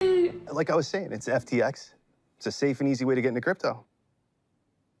like I was saying, it's FTX. It's a safe and easy way to get into crypto.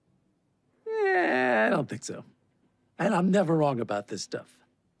 I don't think so. And I'm never wrong about this stuff.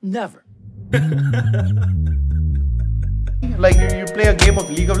 Never. Like you play a game of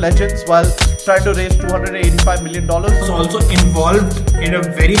League of Legends while trying to raise $285 million. Was also involved in a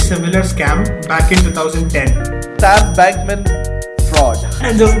very similar scam back in 2010. Sam Bankman fraud.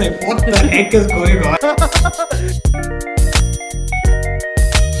 And just like, what the heck is going on?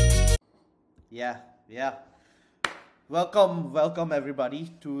 Yeah. Welcome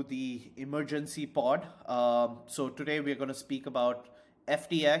everybody to the emergency pod. So today we're going to speak about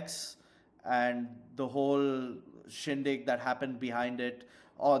FTX and the whole shindig that happened behind it,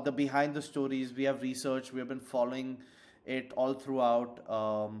 or the behind the stories. We have researched, we've been following it all throughout.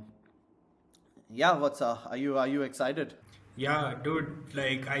 What's up? Are you excited? Yeah, dude,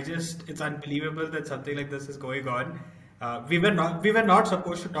 like it's unbelievable that something like this is going on. We were not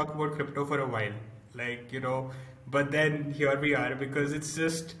supposed to talk about crypto for a while, but then here we are because it's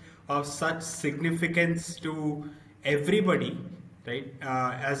just of such significance to everybody, right?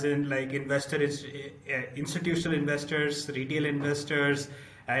 As in like institutional investors, retail investors,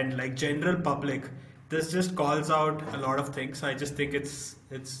 and like general public. This just calls out a lot of things. I just think it's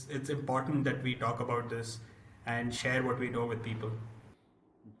important that we talk about this and share what we know with people.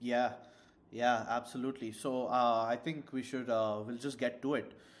 Yeah, absolutely. So I think we should we'll just get to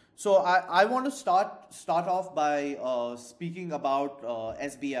it. So I want to start off by speaking about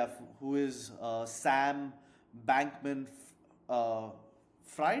SBF, who is Sam Bankman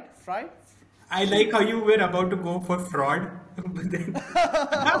Fried. I like how you were about to go for fraud, but then,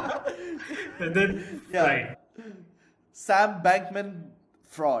 and then Yeah. right. Sam Bankman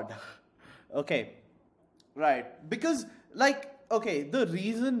fraud. Okay. Right. Because the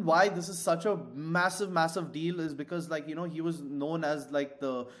reason why this is such a massive deal is because he was known as like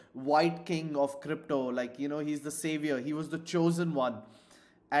the white king of crypto. He's the savior. He was the chosen one.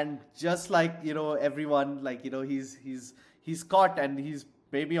 And just everyone, he's caught and he's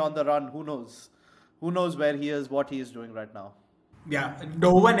maybe on the run. Who knows? Who knows where he is, what he is doing right now? Yeah,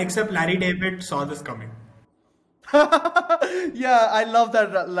 no one except Larry David saw this coming. Yeah, I love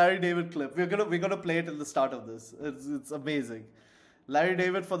that Larry David clip. We're gonna play it at the start of this. It's amazing. Larry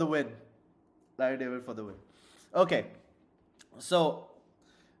David for the win. Okay, so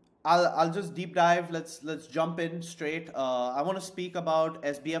I'll just deep dive. Let's jump in straight. I want to speak about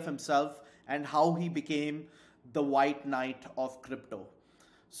SBF himself and how he became the white knight of crypto.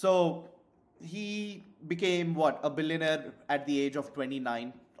 So he became a billionaire at the age of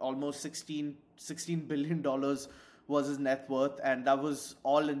 29, almost $16 billion was his net worth, and that was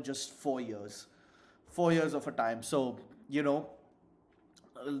all in just 4 years. 4 years of a time. So,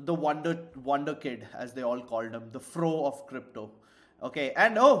 the wonder kid, as they all called him, the fro of crypto. Okay,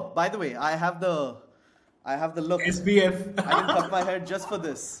 and oh, by the way, I have the look. SBF. I didn't cut my hair just for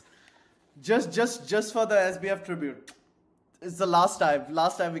this. Just for the SBF tribute. It's the last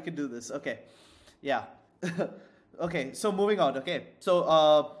time we can do this. Okay. Yeah. Okay, so moving on. Okay.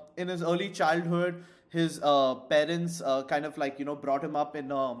 So in his early childhood, his parents brought him up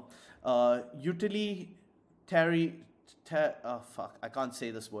in I can't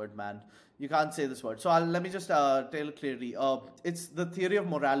say this word, man. You can't say this word. So let me just tell it clearly. It's the theory of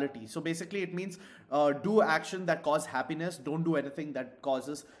morality. So basically it means do action that cause happiness. Don't do anything that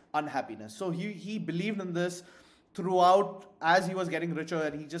causes unhappiness. So he believed in this throughout as he was getting richer,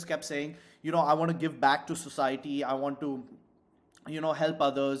 and he just kept saying, I want to give back to society. I want to, help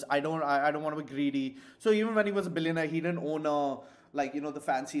others. I don't want to be greedy. So even when he was a billionaire, he didn't own the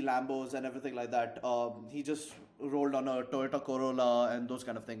fancy Lambos and everything like that. He just rolled on a Toyota Corolla and those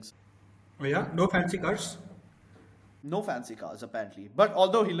kind of things. Oh yeah, no fancy cars. No fancy cars apparently. But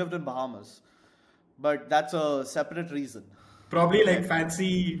although he lived in Bahamas, but that's a separate reason. Probably like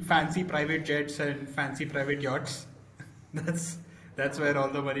fancy private jets and fancy private yachts. That's where all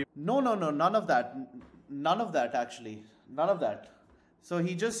the money. No, none of that actually. None of that. So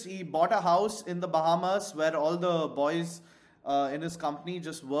he bought a house in the Bahamas where all the boys in his company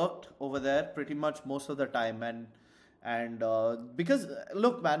just worked over there pretty much most of the time, and because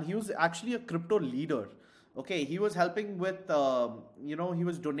look, man, he was actually a crypto leader. Okay, he was helping with, he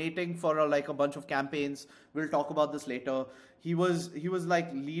was donating for a bunch of campaigns. We'll talk about this later. He was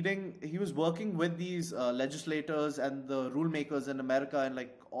leading. He was working with these legislators and the rule makers in America and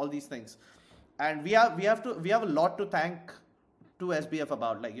all these things. And we have a lot to thank to SBF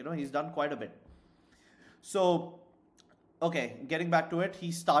about. He's done quite a bit. So, okay, getting back to it,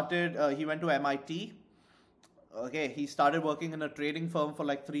 he went to MIT. Okay, he started working in a trading firm for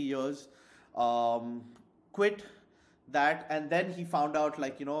 3 years. Quit. that, and then he found out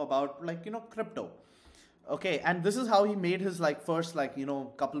about crypto. Okay, and this is how he made his first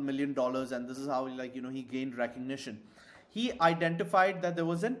couple $1 million, and this is how he gained recognition. He identified that there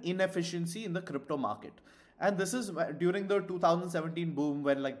was an inefficiency in the crypto market, and this is during the 2017 boom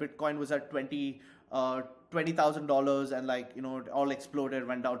when Bitcoin was at $20,000, and it all exploded,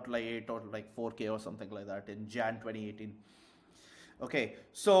 went down to 8 or 4K or something like that in Jan 2018. Okay,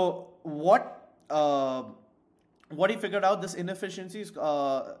 so what he figured out, this inefficiency is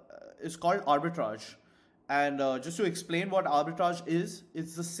called arbitrage. And just to explain what arbitrage is,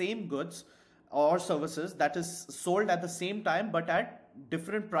 it's the same goods or services that is sold at the same time but at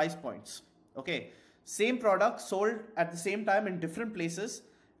different price points. Okay, same product sold at the same time in different places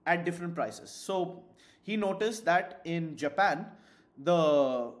at different prices. So he noticed that in Japan,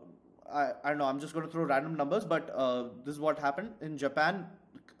 I don't know, I'm just going to throw random numbers, but this is what happened. In Japan,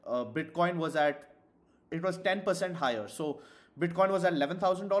 Bitcoin was 10% higher. So Bitcoin was at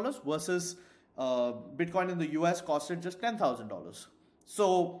 $11,000 versus Bitcoin in the US costed just $10,000.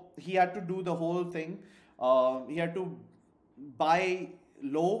 So he had to do the whole thing. He had to buy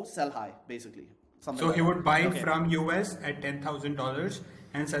low, sell high, basically. So he would buy from US at $10,000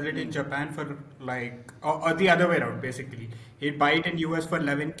 and sell it in Japan for or the other way around, basically. He'd buy it in US for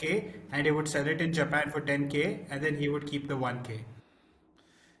 11K and he would sell it in Japan for 10K, and then he would keep the 1K.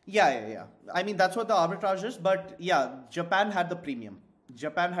 Yeah. I mean, that's what the arbitrage is. But yeah, Japan had the premium.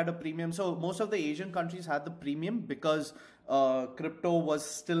 So most of the Asian countries had the premium because crypto was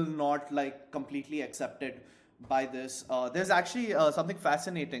still not completely accepted by this. There's actually something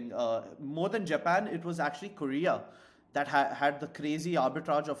fascinating. More than Japan, it was actually Korea that had the crazy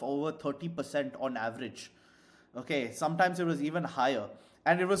arbitrage of over 30% on average. Okay, sometimes it was even higher.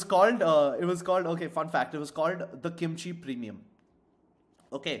 And it was called, okay, fun fact, it was called the kimchi premium.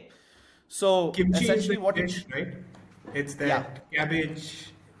 Okay, so kimchi essentially is dish, right? It's that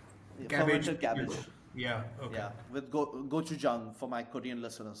cabbage. Fermented cabbage. Yeah, okay. Yeah, with gochujang for my Korean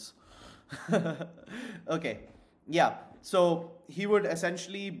listeners. Okay, yeah. So he would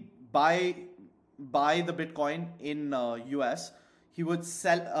essentially buy the Bitcoin in US. He would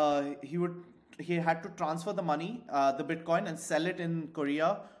sell. He had to transfer the money, the Bitcoin, and sell it in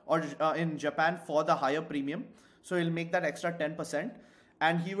Korea or in Japan for the higher premium. So he'll make that extra 10%.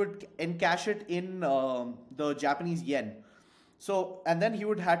 And he would encash it in the Japanese yen. So, and then he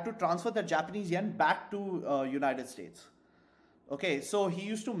would have to transfer the Japanese yen back to United States. Okay, so he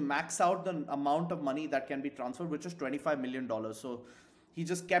used to max out the amount of money that can be transferred, which is $25 million. So he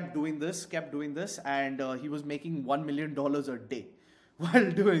just kept doing this, and he was making $1 million a day while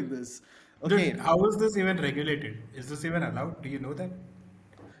doing this. Okay. Dude, how is this even regulated? Is this even allowed? Do you know that?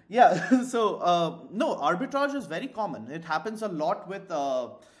 Yeah, so no, arbitrage is very common. It happens a lot with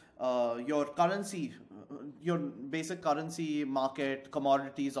your currency, your basic currency market,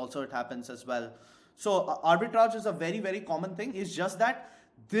 commodities also it happens as well. So arbitrage is a very, very common thing. It's just that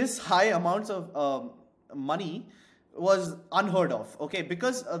this high amounts of money was unheard of, okay?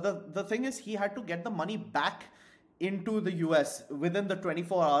 Because the thing is he had to get the money back into the US within the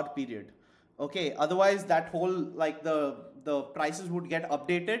 24-hour period. Okay, otherwise that whole the prices would get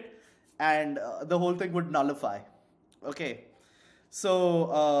updated and the whole thing would nullify. Okay,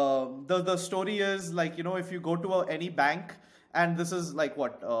 so the story is if you go to any bank, and this is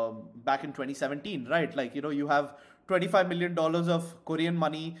back in 2017, right? You have $25 million of Korean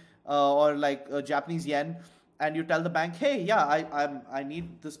money or Japanese yen, and you tell the bank, hey, yeah, I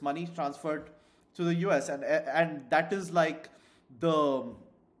need this money transferred to the US, and that is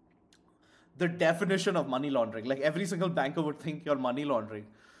the definition of money laundering. Every single banker would think you're money laundering.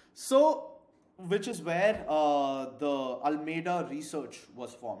 So, which is where the Alameda Research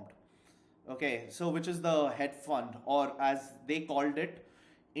was formed. Okay, so which is the hedge fund, or as they called it,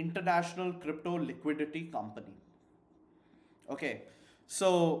 International Crypto Liquidity Company. Okay,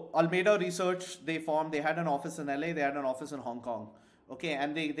 so Alameda Research, they had an office in LA, they had an office in Hong Kong. Okay,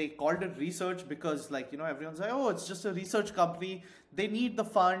 and they called it research because everyone's like, oh, it's just a research company. They need the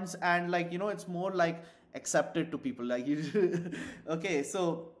funds, and it's more accepted to people. Okay,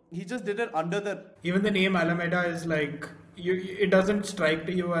 so he just did it under the... Even the name Alameda is it doesn't strike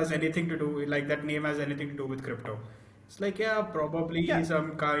to you as anything to do, that name has anything to do with crypto. It's probably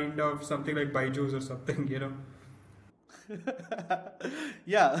some kind of something like Byju's or something,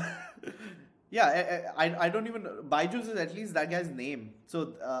 Yeah. Yeah, I don't even... Byju's is at least that guy's name.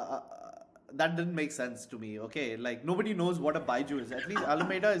 So that didn't make sense to me, okay? Nobody knows what a Byju is. At least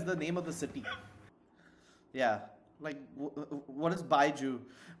Alameda is the name of the city. Yeah, what is Byju?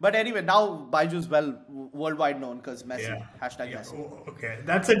 But anyway, now Byju is worldwide known because Messi. Yeah. Hashtag Messi. Oh, okay,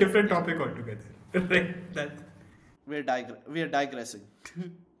 that's a different topic altogether. Right? we're digressing.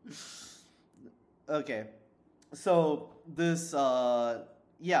 Okay, so this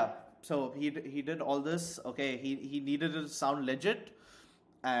yeah, so he did all this. Okay, he needed it to sound legit,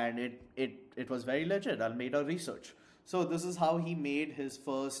 and it was very legit. I made a research. So this is how he made his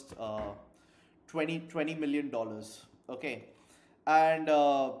first $20 million. Okay, and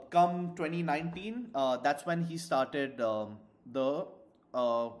come 2019, that's when he started the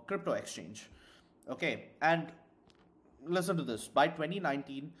crypto exchange. Okay, and listen to this. By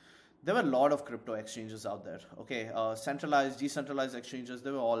 2019, there were a lot of crypto exchanges out there. Okay, centralized, decentralized exchanges,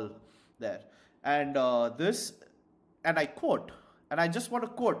 they were all there. And and I quote, and I just want to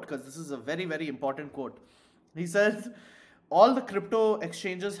quote because this is a very, very important quote. He says, all the crypto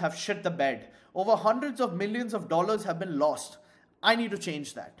exchanges have shit the bed. Over hundreds of millions of dollars have been lost. I need to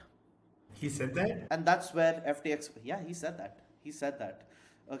change that. He said that? And that's where FTX, yeah, he said that. He said that.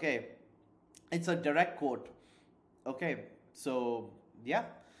 Okay. It's a direct quote. Okay. So, yeah.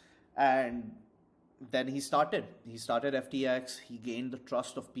 And then he started FTX. He gained the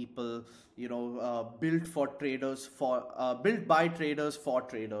trust of people, built by traders for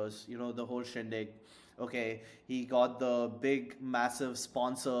traders, the whole shindig. Okay. He got the big, massive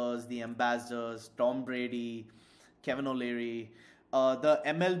sponsors, the ambassadors, Tom Brady, Kevin O'Leary. The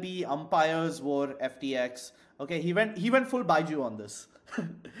MLB umpires were FTX. Okay, he went full Baiju on this.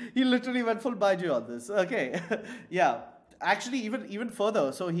 He literally went full Baiju on this. Okay, yeah. Actually, even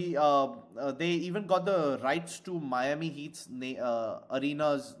further. So they even got the rights to Miami Heat's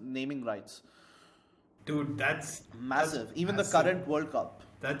arena's naming rights. Dude, that's massive. Even massive. The current World Cup.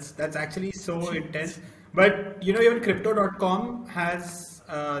 That's actually so intense. But even Crypto.com has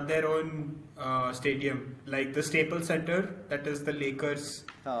their own stadium, like the Staples Center, that is the Lakers'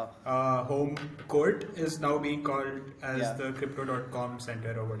 home court, is now being called as the Crypto.com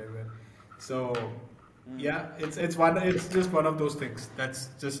Center or whatever. So yeah, it's just one of those things that's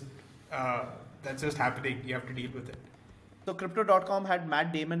just happening. You have to deal with it. So Crypto.com had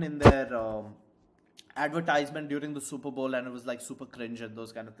Matt Damon in their advertisement during the Super Bowl, and it was like super cringe and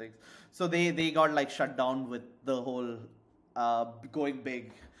those kind of things. So they got like shut down with the whole going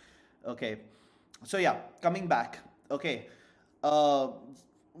big. Okay, so yeah, coming back. Okay,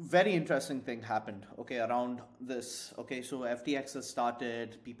 very interesting thing happened. Okay, around this. Okay, so FTX has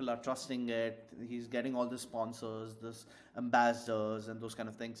started. People are trusting it. He's getting all the sponsors, this ambassadors, and those kind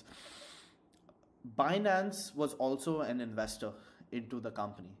of things. Binance was also an investor into the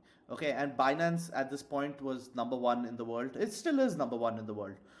company. Okay, and Binance at this point was number one in the world. It still is number one in the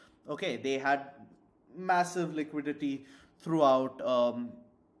world. Okay, they had massive liquidity throughout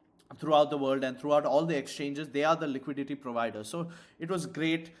the world and throughout all the exchanges. They are the liquidity providers. So it was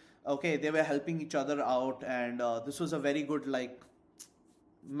great. Okay, they were helping each other out, and this was a very good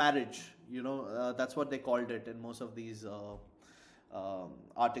marriage. That's what they called it in most of these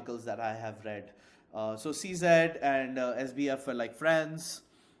articles that I have read. So CZ and SBF were like friends.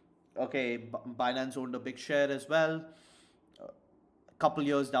 Okay, Binance owned a big share as well. A couple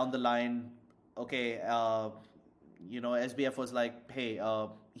years down the line, okay, SBF was like, hey,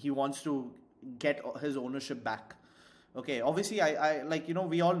 he wants to get his ownership back. Okay, obviously, I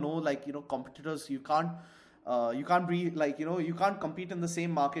we all know, competitors, you can't be you can't compete in the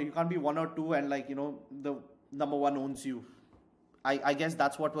same market. You can't be one or two and the number one owns you. I guess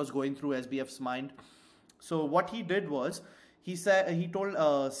that's what was going through SBF's mind. So what he did was, he told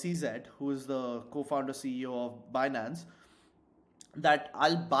CZ, who is the co-founder CEO of Binance, that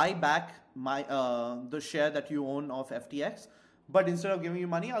I'll buy back my the share that you own of FTX, but instead of giving you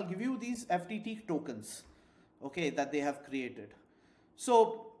money, I'll give you these FTT tokens, okay, that they have created.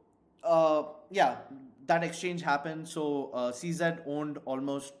 So that exchange happened. So CZ owned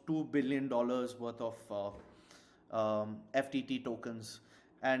almost $2 billion worth of FTT tokens,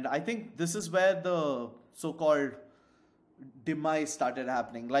 and I think this is where the so-called demise started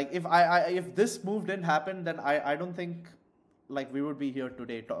happening. Like if this move didn't happen, then I don't think we would be here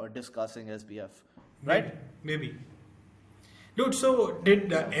today discussing SBF, right? Maybe. Dude, so did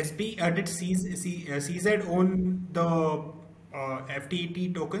CZ own the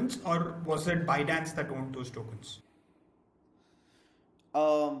FTT tokens, or was it Binance that owned those tokens?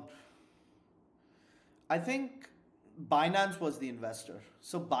 I think Binance was the investor.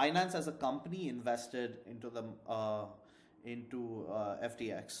 So Binance as a company invested into the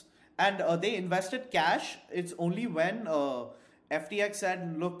FTX, and they invested cash. It's only when FTX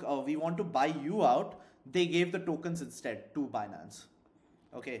said, look, we want to buy you out, they gave the tokens instead to Binance.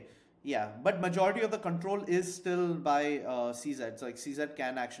 Okay, yeah, but majority of the control is still by CZ. So CZ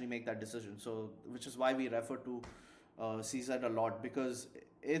can actually make that decision. So which is why we refer to CZ a lot, because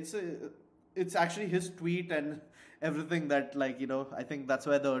it's it's actually his tweet and everything that, like, I think that's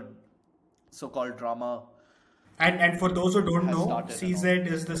where the so-called drama And for those who don't has know, started and CZ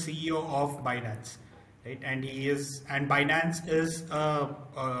all. is the CEO of Binance, right? And Binance is a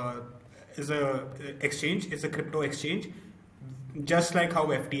exchange, is a crypto exchange, just like how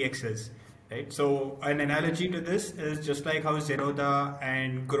FTX is, right? So an analogy to this is just like how Zerodha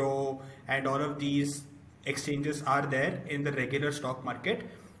and Grow and all of these exchanges are there in the regular stock market.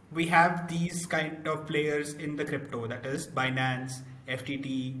 We have these kind of players in the crypto, that is Binance,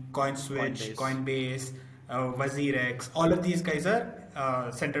 FTT, CoinSwitch, Coinbase. Coinbase, WazirX. All of these guys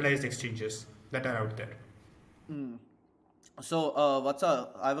are centralized exchanges that are out there. So,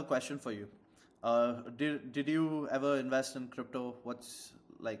 I have a question for you. Did you ever invest in crypto? What's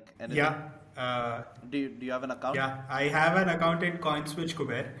like anything? Yeah, Do you have an account? yeah. I have an account in CoinSwitch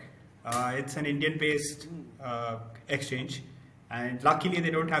Kuber. It's an Indian-based exchange, and luckily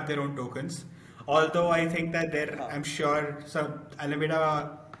they don't have their own tokens. Although I think that I'm sure some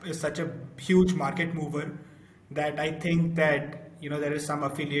Alameda is such a huge market mover that I think that there is some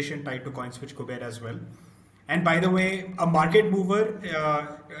affiliation tied to CoinSwitch Kuber as well. And by the way, a market mover.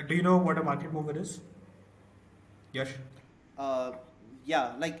 Do you know what a market mover is? Yes. Uh,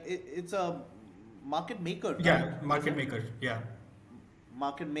 yeah, like it's a market maker, right? Yeah, Is market it maker. Yeah.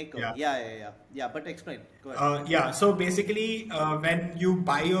 market maker? Yeah. Yeah. But explain. Go ahead. Yeah, so basically, when you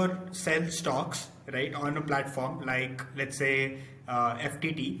buy or sell stocks, right, on a platform like, let's say,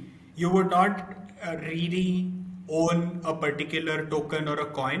 FTT, you would not really own a particular token or a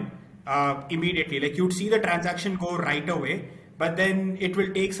coin immediately. Like, you'd see the transaction go right away, but then it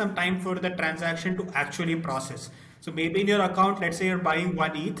will take some time for the transaction to actually process. So maybe in your account, let's say you're buying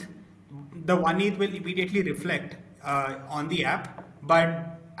 1 ETH, the 1 ETH will immediately reflect on the app,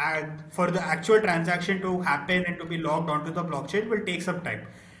 but for the actual transaction to happen and to be logged onto the blockchain will take some time.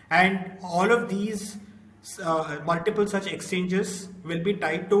 And all of these multiple such exchanges will be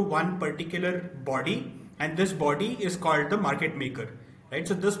tied to one particular body, and this body is called the market maker, right?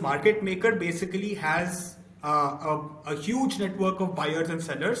 So this market maker basically has a huge network of buyers and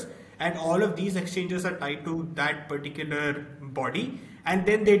sellers, and all of these exchanges are tied to that particular body, and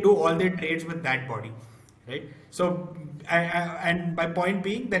then they do all their trades with that body, right? So and my point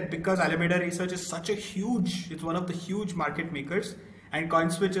being that because Alameda Research is such a huge, it's one of the huge market makers, and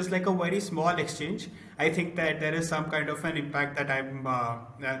CoinSwitch is like a very small exchange, I think that there is some kind of an impact that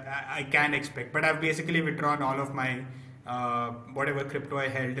I can expect. But I've basically withdrawn all of my whatever crypto I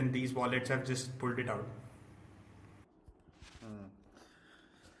held in these wallets. I've just pulled it out.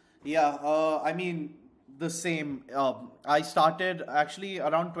 Yeah, I mean, the same. I started actually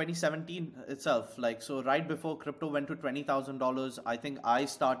around 2017 itself. Like, so right before crypto went to $20,000, I think I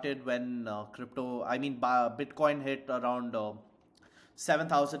started when Bitcoin hit around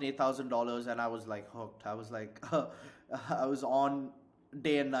 $7,000, $8,000, and I was like hooked. I was like, I was on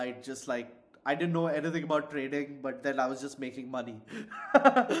day and night, just like, I didn't know anything about trading, but then I was just making money.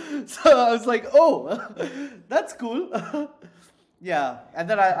 So I was like, oh, that's cool. Yeah, and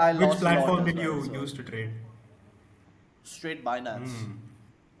then I Which lost a lot platform as did well. you So use to trade? straight Binance.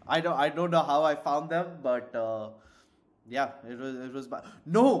 I don't know how I found them, but yeah, it was.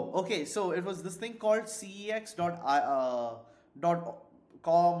 No, okay, so it was this thing called cex.com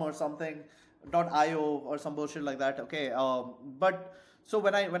or something .io or some bullshit like that. Okay, but so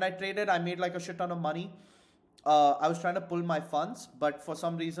when I traded, I made like a shit ton of money. I was trying to pull my funds, but for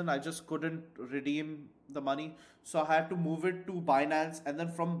some reason I just couldn't redeem the money. So I had to move it to Binance, and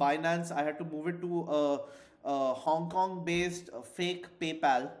then from Binance I had to move it to a Hong Kong-based fake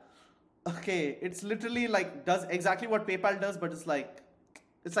PayPal. Okay, it's literally like does exactly what PayPal does, but it's like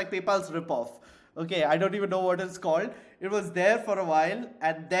PayPal's ripoff. Okay, I don't even know what it's called. It was there for a while,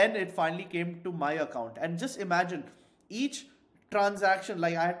 and then it finally came to my account. And just imagine each transaction,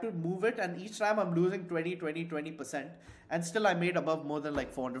 like I had to move it, and each time I'm losing 20%, and still I made above more than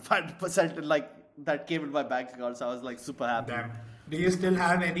like 400%, and like that came in my bank account. So I was like super happy. Damn. Do you still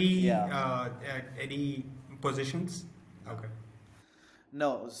have Yeah. any positions? Okay.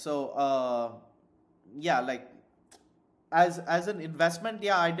 No, so yeah, like as an investment,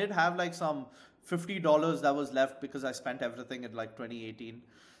 yeah, I did have like some $50 that was left because I spent everything in like 2018.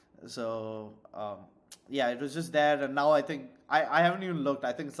 So yeah, it was just there, and now I think I haven't even looked.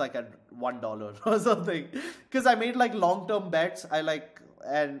 I think it's like at $1 or something because I made like long-term bets.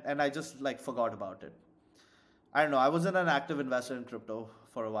 And I just like forgot about it. I don't know. I wasn't an active investor in crypto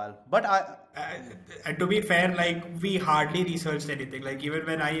for a while, but And to be fair, like we hardly researched anything. Like even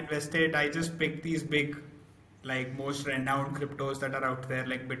when I invested, I just picked these big, like most renowned cryptos that are out there,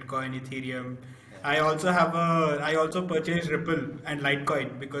 like Bitcoin, Ethereum, I also purchased Ripple and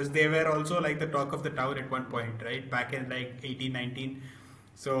Litecoin because they were also like the talk of the town at one point, right? Back in like 18, 19.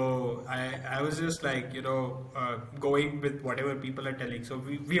 So I was just like, going with whatever people are telling. So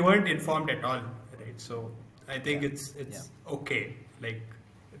we weren't informed at all, right? So I think it's okay, like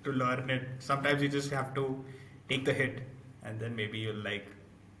to learn it. Sometimes you just have to take the hit and then maybe you'll like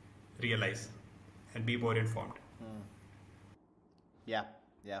realize and be more informed. Yeah,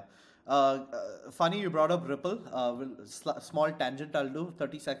 yeah. Funny you brought up Ripple. Small tangent I'll do.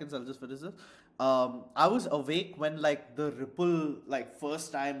 30 seconds. I'll just finish this. I was awake when like the Ripple like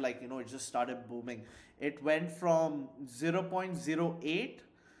first time like it just started booming. It went from 0.08.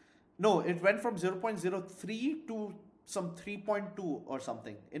 No, it went from 0.03 to some 3.2 or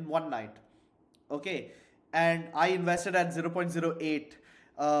something in one night. Okay, and I invested at 0.08.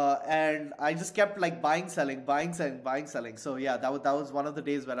 And I just kept like buying, selling, buying, selling, buying, selling. So yeah, that was one of the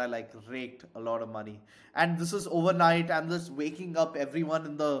days where I like raked a lot of money. And this was overnight. I'm just waking up everyone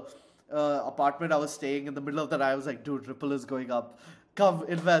in the apartment I was staying in the middle of the night. I was like, dude, Ripple is going up. Come,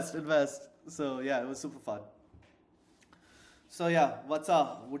 invest, invest. So yeah, it was super fun. So yeah, what's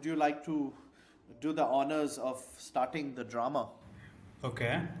up? Would you like to do the honors of starting the drama?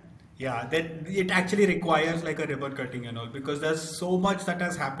 Okay. Yeah, that it actually requires like a ribbon cutting and all because there's so much that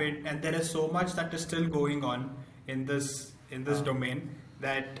has happened and there is so much that is still going on in this domain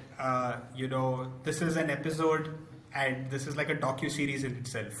that this is an episode and this is like a docu-series in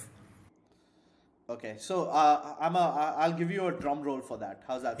itself. Okay, so I'll give you a drum roll for that.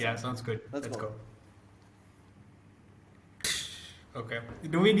 How's that? Yeah, sound? sounds good. Let's go. Okay.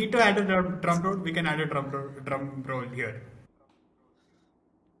 Do we need to add a drum roll? We can add a drum roll here.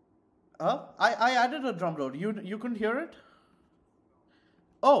 I added a drum roll. You couldn't hear it?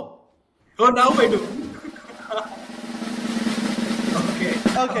 Oh. Oh, now I do.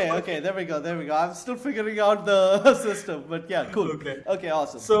 Okay. There we go. I'm still figuring out the system, but yeah, cool. Okay,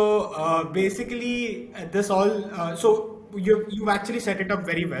 awesome. So basically, this all. So you've actually set it up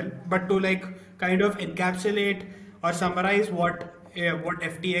very well. But to like kind of encapsulate or summarize what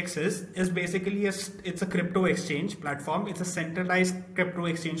FTX is basically it's a crypto exchange platform. It's a centralized crypto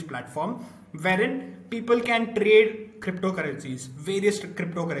exchange platform wherein people can trade cryptocurrencies, various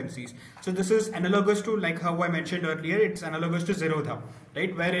cryptocurrencies. So this is analogous to like how I mentioned earlier. It's analogous to Zerodha,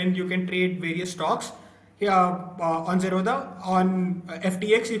 right? Wherein you can trade various stocks. Here on Zerodha, on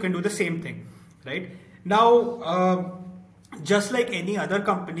FTX, you can do the same thing, right? Now, just like any other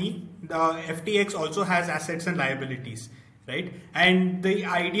company, the FTX also has assets and liabilities. Right, and the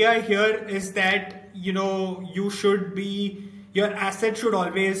idea here is that your asset should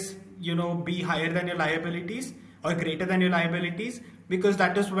always be higher than your liabilities or greater than your liabilities because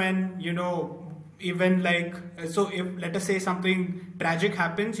that is when even like so if let us say something tragic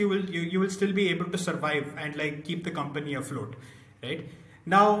happens you will still be able to survive and like keep the company afloat, right?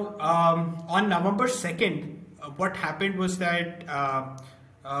 Now on November 2nd what happened was that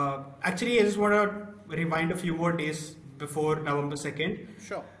actually I just want to rewind a few more days before November 2nd.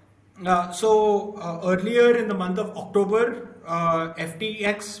 Sure. Earlier in the month of October,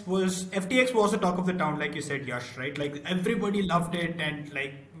 FTX was the talk of the town, like you said, Yash, right? Like everybody loved it, and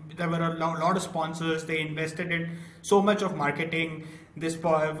like there were a lot of sponsors. They invested in so much of marketing. This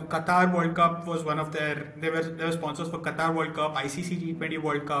Qatar World Cup was one of they were sponsors for Qatar World Cup, ICC G20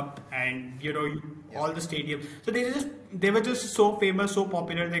 World Cup, and all the stadiums. So they were just so famous, so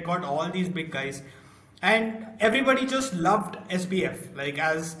popular. They got all these big guys. And everybody just loved SBF. Like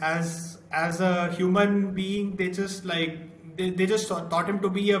as a human being, they just like they just thought him to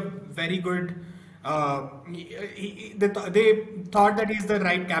be a very good. They thought that he's the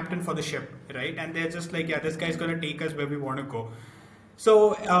right captain for the ship, right? And they're just like, yeah, this guy's gonna take us where we want to go.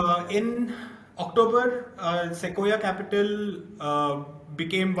 So in October, Sequoia Capital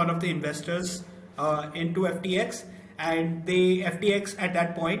became one of the investors into FTX. And the FTX at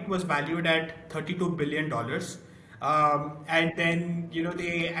that point was valued at $32 billion. And then,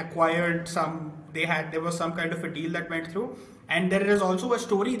 they acquired there was some kind of a deal that went through. And there is also a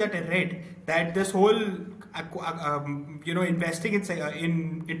story that I read that this whole, investing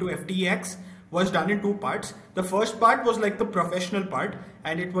into FTX was done in two parts. The first part was like the professional part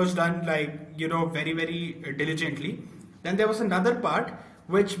and it was done like, very, very diligently. Then there was another part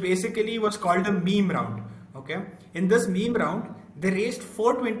which basically was called a meme round. Okay. In this meme round, they raised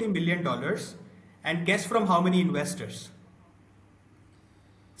 $420 million, and guess from how many investors?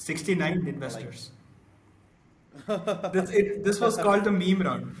 69 investors. This was called the meme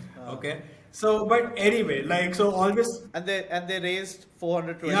round. Okay. So, but anyway, like so, all this. And they raised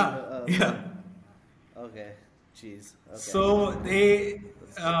 420. Yeah. Okay. Jeez. Okay.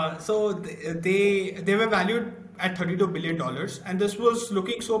 So they were valued at $32 billion, and this was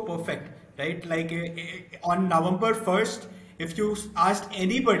looking so perfect, right? Like on November 1st, if you asked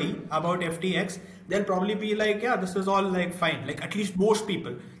anybody about FTX, they'll probably be like, yeah, this is all like fine. Like at least most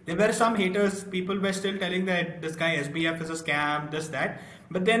people. There were some haters. People were still telling that this guy SBF is a scam, this that.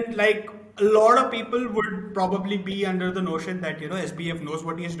 But then like a lot of people would probably be under the notion that SBF knows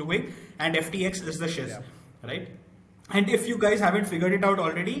what he is doing and FTX is the shiz, right? And if you guys haven't figured it out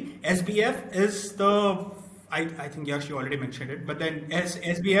already, SBF is I think Yash, you already mentioned it, but then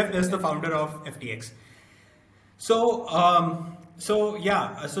SBF is the founder of FTX. So, so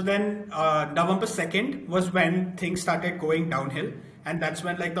then November 2nd was when things started going downhill, and that's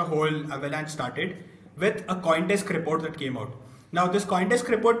when like the whole avalanche started with a CoinDesk report that came out. Now, this CoinDesk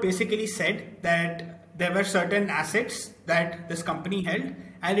report basically said that there were certain assets that this company held,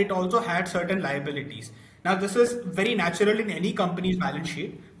 and it also had certain liabilities. Now, this is very natural in any company's balance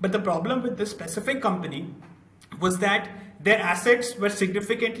sheet, but the problem with this specific company was that their assets were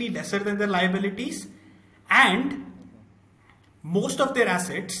significantly lesser than their liabilities, and most of their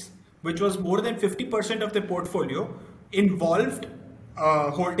assets, which was more than 50% of their portfolio, involved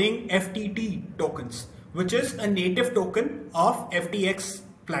holding FTT tokens, which is a native token of FTX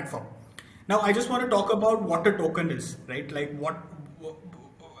platform. Now, I just want to talk about what a token is, right? Like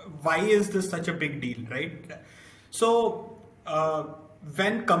why is this such a big deal, right? So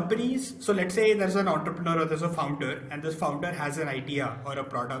when companies, so let's say there's an entrepreneur or there's a founder, and this founder has an idea or a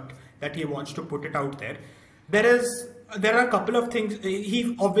product that he wants to put it out there. There are a couple of things.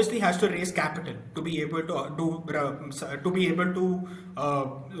 He obviously has to raise capital to be able to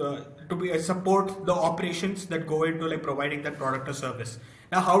support the operations that go into like providing that product or service.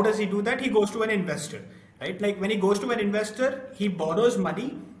 Now, how does he do that? He goes to an investor, right? Like when he goes to an investor, he borrows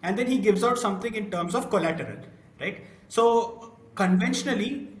money and then he gives out something in terms of collateral, right? So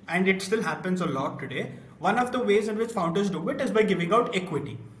conventionally, and it still happens a lot today, one of the ways in which founders do it is by giving out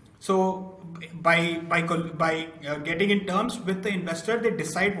equity. So by getting in terms with the investor, they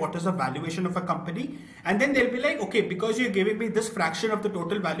decide what is the valuation of a company, and then they'll be like, okay, because you're giving me this fraction of the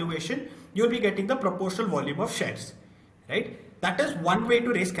total valuation, you'll be getting the proportional volume of shares, right? That is one way to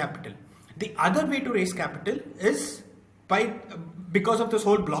raise capital. The other way to raise capital is because of this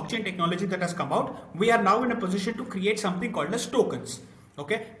whole blockchain technology that has come out, we are now in a position to create something called as tokens.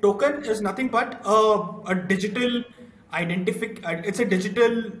 Okay, token is nothing but a digital it's a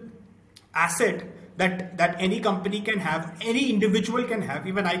digital asset that any company can have, any individual can have.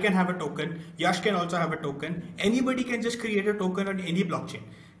 Even I can have a token, Yash can also have a token. Anybody can just create a token on any blockchain,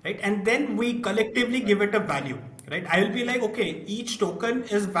 right? And then we collectively give it a value, right? I will be like, okay, each token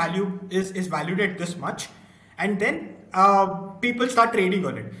is valued at this much, and then people start trading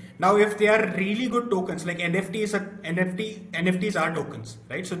on it. Now, if they are really good tokens, like NFTs are tokens,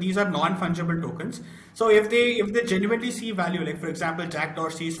 right? So these are non-fungible tokens. So if they genuinely see value, like for example, Jack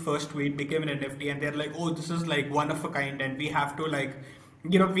Dorsey's first tweet became an NFT, and they're like, oh, this is like one of a kind, and we have to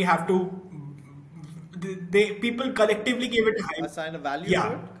people collectively gave it high. Assign a value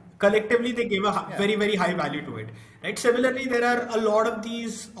to it? Collectively they gave a very, very high value to it, right? Similarly, there are a lot of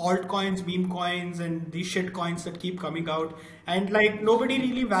these altcoins, meme coins, and these shit coins that keep coming out, and like nobody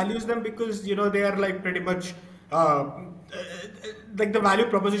really values them because they are like pretty much like the value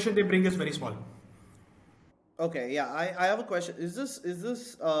proposition they bring is very small. Okay, yeah, I have a question. Is this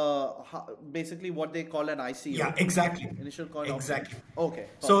basically what they call an ICO? Yeah, exactly. Initial coin exactly. Offering. Okay.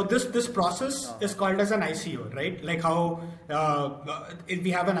 So this process is called as an ICO, right? Like how if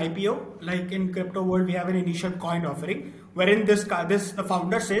we have an IPO, like in crypto world, we have an initial coin offering, wherein the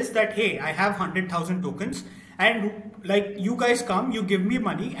founder says that, hey, I have 100,000 tokens, and like you guys come, you give me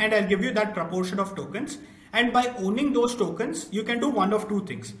money, and I'll give you that proportion of tokens. And by owning those tokens, you can do one of two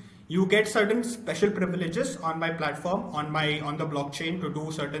things. You get certain special privileges on my platform, on the blockchain to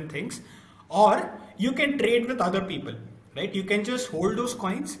do certain things, or you can trade with other people, right? You can just hold those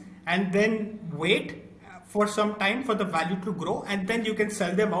coins and then wait for some time for the value to grow, and then you can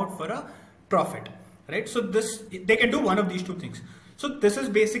sell them out for a profit, right? So they can do one of these two things. So this is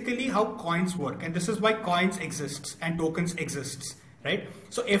basically how coins work, and this is why coins exists and tokens exists, right?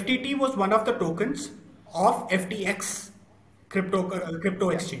 So FTT was one of the tokens of FTX crypto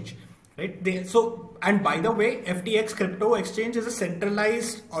exchange, right? And by the way, FTX crypto exchange is a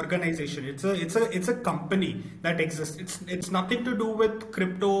centralized organization. It's a company that exists. It's nothing to do with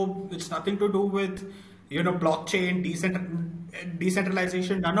crypto. It's nothing to do with blockchain,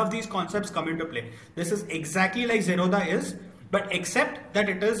 decentralization. None of these concepts come into play. This is exactly like Zerodha is, but except that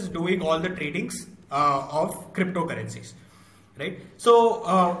it is doing all the tradings of cryptocurrencies, right?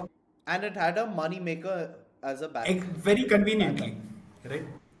 So and it had a money maker as a back Very conveniently, backup. right?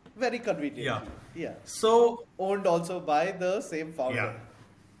 Very convenient. Yeah. Yeah. So Owned also by the same yeah. founder.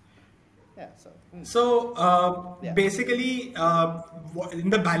 Yeah. So Yeah. basically, in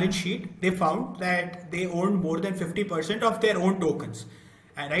the balance sheet, they found that they owned more than 50% of their own tokens,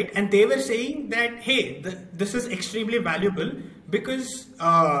 right? And they were saying that, hey, this is extremely valuable because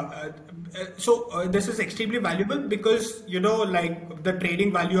this is extremely valuable because like the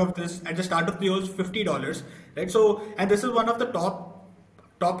trading value of this at the start of the year was $50, right? So and this is one of the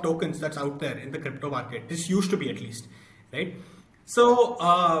top tokens that's out there in the crypto market. This used to be at least, right? So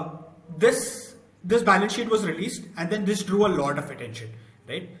this balance sheet was released, and then this drew a lot of attention,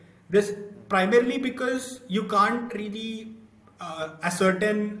 right? This primarily because you can't really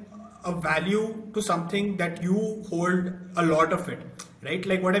ascertain a value to something that you hold a lot of it, right?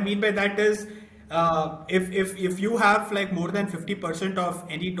 Like what I mean by that is if you have like more than 50% of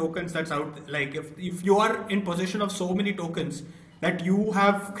any tokens that's out, like if you are in possession of so many tokens that you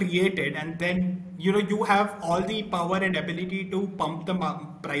have created, and then you have all the power and ability to pump the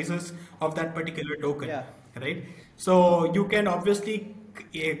prices of that particular token, Yeah. right? So you can obviously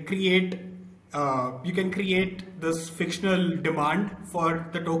create you can create this fictional demand for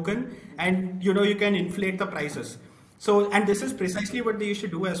the token, and you can inflate the prices. So, and this is precisely what they used to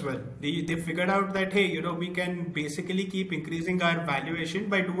do as well. They figured out that, hey, we can basically keep increasing our valuation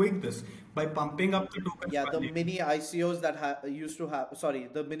by doing this, by pumping up the token Yeah, the value. mini ICOs that used to have, sorry,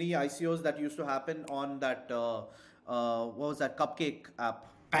 the mini ICOs that used to happen on that, what was that, Cupcake app,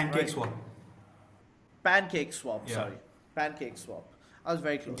 Pancake right? swap. Pancake Swap, Yeah. sorry. Pancake Swap. I was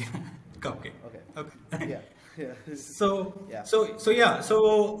very close. Cupcake. Okay. Okay. Yeah. Yeah. So Yeah.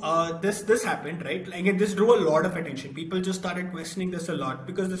 this happened, right? Like, and this drew a lot of attention. People just started questioning this a lot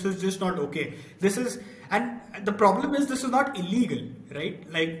because this is just not okay. This is, and the problem is this is not illegal,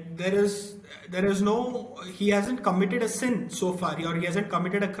 right? Like there is no, he hasn't committed a sin so far, or he hasn't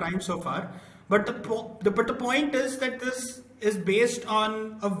committed a crime so far. But the point is that this is based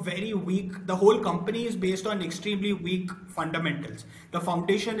on a very weak. The whole company is based on extremely weak fundamentals. The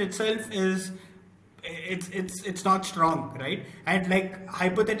foundation itself is it's not strong, right? And like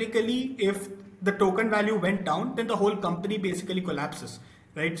hypothetically, if the token value went down, then the whole company basically collapses,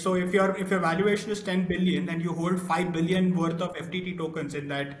 right? So if your valuation is 10 billion and you hold 5 billion worth of FTT tokens in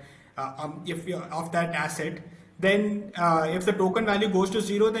that, if you're of that asset, then if the token value goes to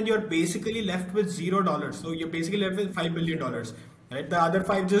zero, then you're basically left with $0. So you're basically left with $5 billion, right? The other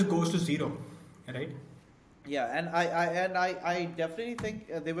five just goes to zero, right? Yeah, and I definitely think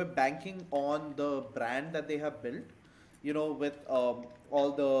they were banking on the brand that they have built, with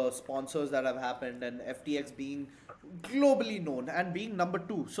all the sponsors that have happened and FTX being globally known and being number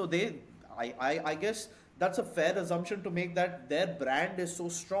two. So I guess that's a fair assumption to make that their brand is so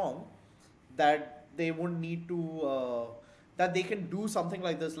strong that they won't need to, that they can do something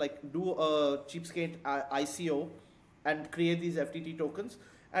like this, like do a cheapskate ICO and create these FTT tokens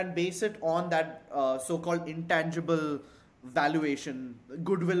and base it on that so-called intangible valuation,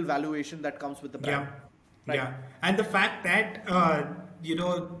 goodwill valuation that comes with the brand. Yeah, Right? yeah, and the fact that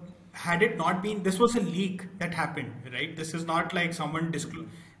had it not been, this was a leak that happened, right? This is not like someone disclosed.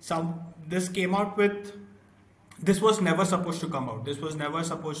 This came out with. This was never supposed to come out. This was never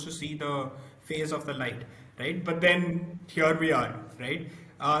supposed to see the phase of the light, right? But then here we are, right?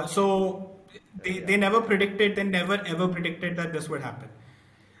 So they never predicted. They never ever predicted that this would happen.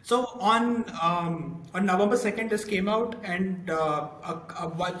 So on November 2nd, this came out, and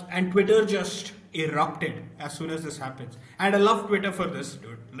Twitter just erupted as soon as this happens. And I love Twitter for this,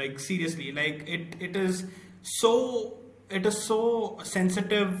 dude. Like seriously, like it is so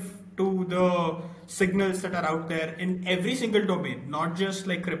sensitive to the signals that are out there in every single domain, not just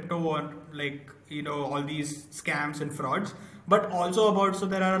like crypto or like all these scams and frauds, but also about, so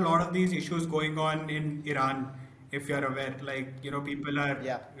there are a lot of these issues going on in Iran, if you're aware, like people are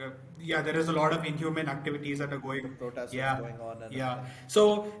Yeah. there is a lot of inhuman activities that are going, Protests yeah, going on and yeah.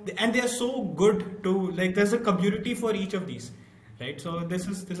 So and they're so good to, like, there's a community for each of these, right? So this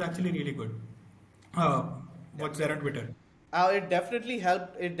is actually really good. What's there on Twitter? It definitely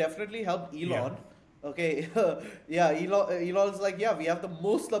helped Elon. Yeah. Okay, yeah, Elon's like, yeah, we have the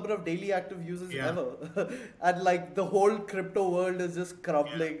most number of daily active users Yeah. ever, and like the whole crypto world is just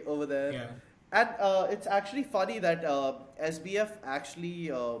crumbling over there. Yeah. And it's actually funny that SBF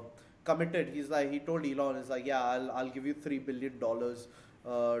actually committed. He told Elon, is like, yeah, I'll give you $3 billion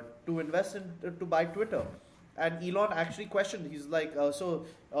to invest in to buy Twitter. And Elon actually questioned. He's like, there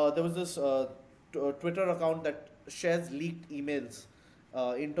was this Twitter account that shares leaked emails,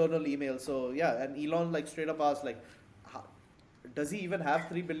 internal emails. So yeah, and Elon like straight up asked like, does he even have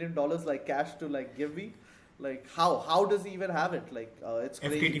 $3 billion like cash to like give me? Like how does he even have it? Like it's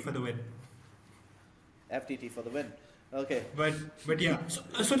crazy. FTT for the win. FTT for the win. Okay. But yeah,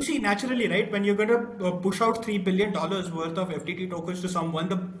 so see, naturally, right, when you're gonna push out $3 billion worth of FTT tokens to someone,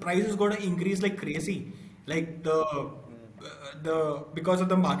 the price is gonna increase like crazy, like the because of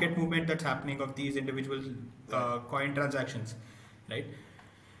the market movement that's happening of these individual coin transactions, right?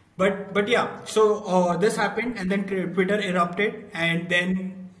 But yeah, so this happened, and then Twitter erupted, and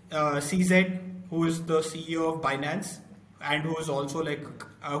then CZ, who is the CEO of Binance, and who is also like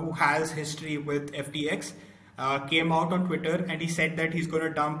who has history with FTX, came out on Twitter, and he said that he's going to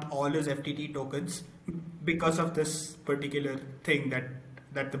dump all his FTT tokens because of this particular thing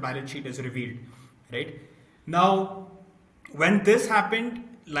that the balance sheet has revealed, right? Now, when this happened,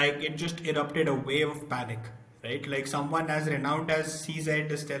 like it just erupted a wave of panic, right? Like someone as renowned as CZ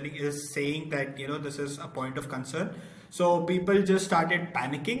is saying that this is a point of concern. So people just started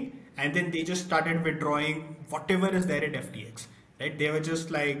panicking, and then they just started withdrawing whatever is there at FTX, right? They were just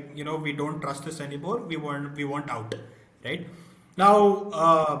like, we don't trust this anymore. We want out, right? Now,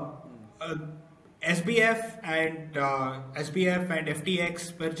 SBF and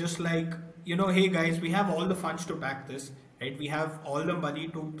FTX were just like, hey guys, we have all the funds to back this, right? We have all the money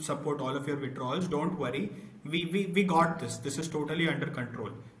to support all of your withdrawals. Don't worry. We got this. This is totally under control,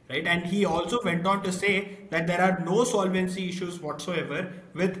 right? And he also went on to say that there are no solvency issues whatsoever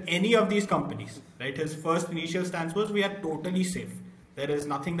with any of these companies, right? His first initial stance was, we are totally safe. There is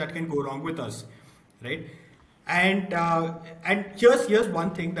nothing that can go wrong with us, right? And here's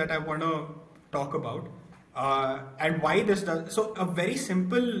one thing that I want to talk about, and why this does. So a very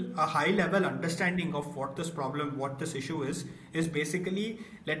simple, a high level understanding of what this issue is basically,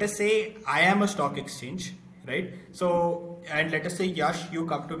 let us say I am a stock exchange, right? So, and let us say, Yash, you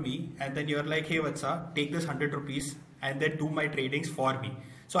come to me and then you're like, hey Vatsa, take this 100 rupees and then do my tradings for me.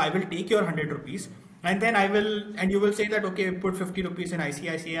 So I will take your 100 rupees, and then you will say that, okay, put 50 rupees in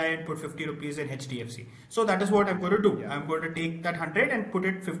ICICI and put 50 rupees in HDFC. So that is what I'm going to do. Yeah. I'm going to take that 100 and put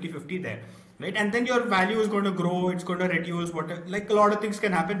it 50-50 there, right? And then your value is going to grow, it's going to reduce, like a lot of things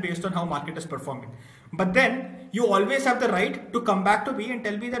can happen based on how market is performing. But then you always have the right to come back to me and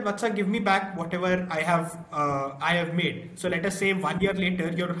tell me that, Vatsa, give me back whatever I have made. So let us say 1 year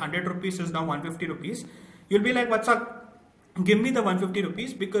later, your 100 rupees is now 150 rupees. You'll be like, Vatsa, give me the 150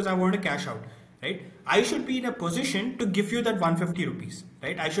 rupees because I want to cash out, right? I should be in a position to give you that 150 rupees,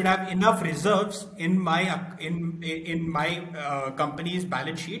 right? I should have enough reserves in my company's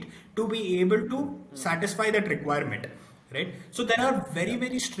balance sheet to be able to satisfy that requirement, right? So there are very,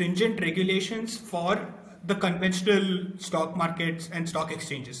 very stringent regulations for the conventional stock markets and stock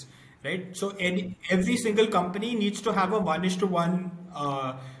exchanges, right? So every single company needs to have a 1:1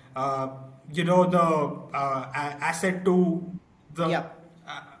 asset to the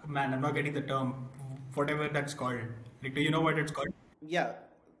man, I'm not getting the term, whatever that's called. Like, do you know what it's called? Yeah.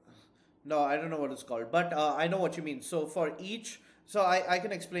 No, I don't know what it's called, but I know what you mean. So for each, so I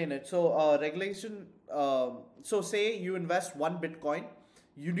can explain it. So regulation, so say you invest 1 Bitcoin,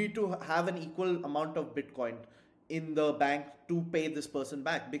 you need to have an equal amount of Bitcoin in the bank to pay this person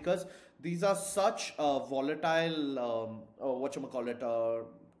back, because these are such volatile,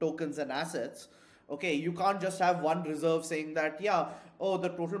 tokens and assets. Okay, you can't just have one reserve saying that, the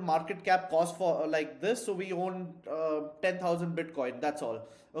total market cap cost for like this, so we own 10,000 Bitcoin, that's all.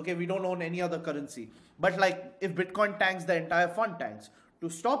 Okay, we don't own any other currency. But like if Bitcoin tanks, the entire fund tanks. To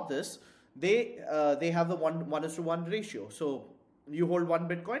stop this, they have the 1:1 ratio. So you hold 1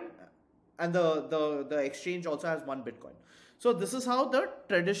 Bitcoin and the exchange also has 1 Bitcoin. So this is how the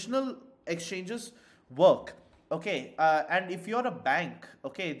traditional exchanges work. Okay, and if you're a bank,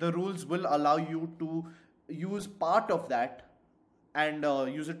 okay, the rules will allow you to use part of that and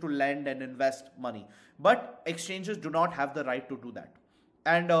use it to lend and invest money. But exchanges do not have the right to do that.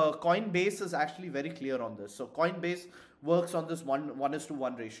 And Coinbase is actually very clear on this. So Coinbase works on this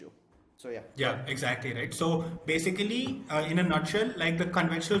 1:1 ratio. So yeah. Yeah, exactly right. So basically, in a nutshell, like the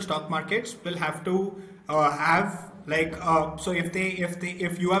conventional stock markets will have to have like so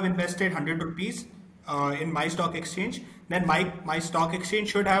if you have invested 100 rupees in my stock exchange, then my stock exchange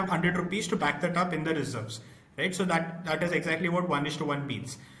should have 100 rupees to back that up in the reserves, right? So that is exactly what 1:1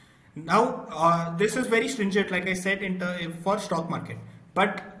 means. Now this is very stringent, like I said, for stock market,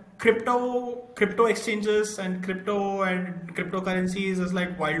 but crypto exchanges and cryptocurrencies is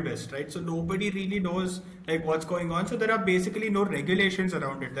like Wild West, right? So nobody really knows like what's going on. So there are basically no regulations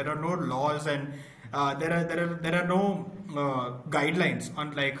around it. There are no laws, and there are no guidelines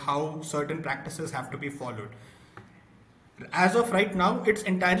on like how certain practices have to be followed. As of right now, it's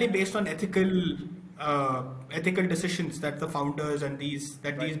entirely based on ethical decisions that the founders and the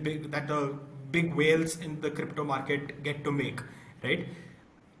big whales in the crypto market get to make, right?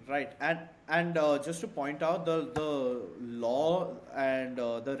 Right, and just to point out, the law and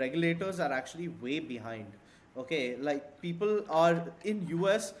the regulators are actually way behind. Okay, like people are in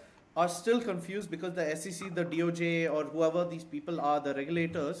US are still confused because the SEC, the DOJ, or whoever these people are, the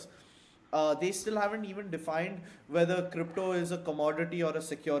regulators, they still haven't even defined whether crypto is a commodity or a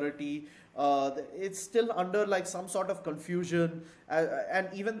security. It's still under like some sort of confusion, and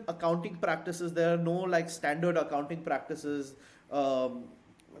even accounting practices. There are no like standard accounting practices. Um,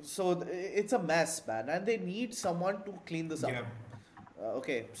 it's a mess, man, and they need someone to clean this up. Yeah.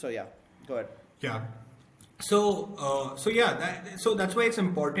 Okay, so yeah, go ahead. Yeah. So that's why it's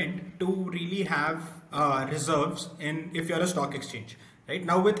important to really have reserves if you're a stock exchange, right?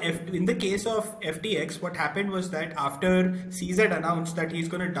 Now in the case of FTX, what happened was that after CZ announced that he's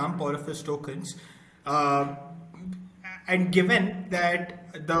going to dump all of his tokens, uh, and given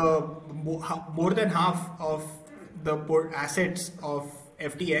that more than half of the assets of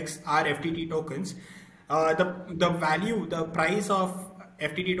FTX are FTT tokens, the price of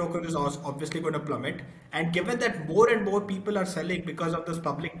FTT token is obviously going to plummet. And given that more and more people are selling because of this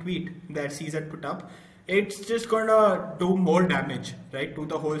public tweet that CZ put up, it's just going to do more damage, right, to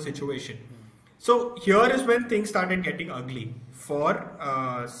the whole situation. So here is when things started getting ugly for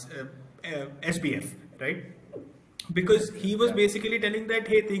SBF, right? Because he was basically telling that,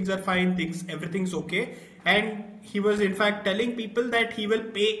 hey, things are fine, everything's okay, and he was in fact telling people that he will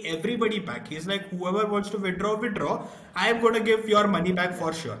pay everybody back. He's like, whoever wants to withdraw, I am going to give your money back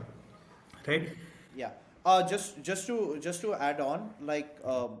for sure, right? Yeah. Just to add on, like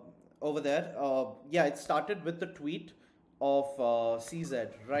over there, yeah, it started with the tweet of CZ,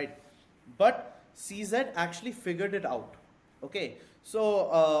 right? But CZ actually figured it out. Okay, so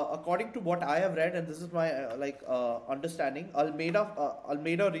according to what I have read, and this is my understanding,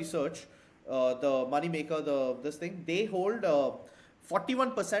 Almeida Research, the moneymaker, this thing, they hold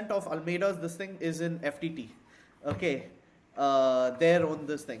 41% of Almeida's this thing is in FTT. Okay, their own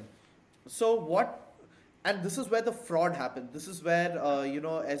this thing. So what? And this is where the fraud happened. This is where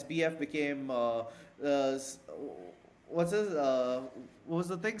SBF became what's his what was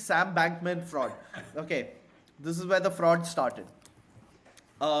the thing? Sam Bankman fraud. Okay, this is where the fraud started.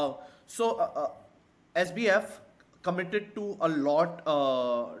 SBF committed to a lot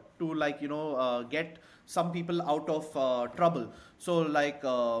to get some people out of trouble. So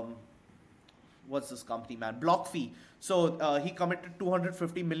what's this company, man? BlockFi. So he committed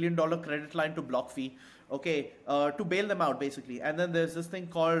 $250 million credit line to BlockFi, okay, to bail them out basically. And then there's this thing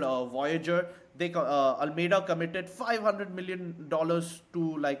called Voyager. Almeida committed $500 million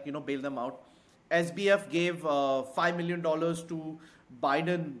to bail them out. SBF gave $5 million to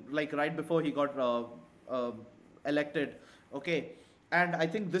Biden right before he got elected, okay. And I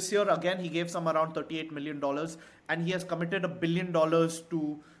think this year again he gave some around $38 million, and he has committed $1 billion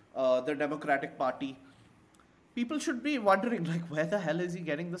to the Democratic Party. People should be wondering where the hell is he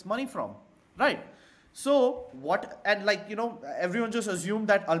getting this money from, right? So what? And everyone just assumed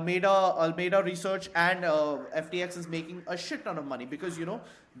that Almeida Research and FTX is making a shit ton of money because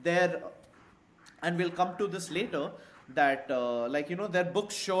they're, and we'll come to this later, that their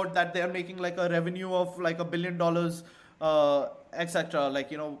books showed that they're making a revenue of $1 billion, etc.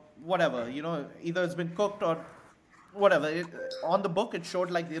 Whatever, either it's been cooked or whatever. On the book it showed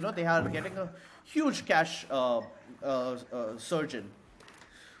they are getting a huge cash surge in.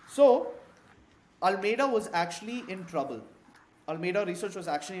 So Almeida was actually in trouble. Almeida Research was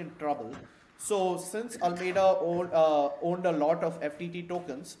actually in trouble. So since Almeida owned a lot of FTT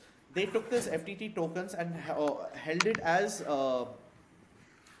tokens, they took this FTT tokens and held it as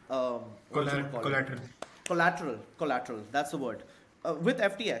collateral. That's the word. With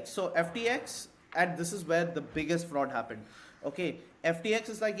FTX. So FTX, and this is where the biggest fraud happened. Okay, FTX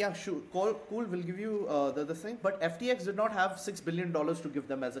is yeah, sure, cool, we'll give you the thing. But FTX did not have $6 billion to give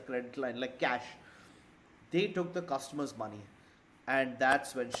them as a credit line, like cash. They took the customers' money, and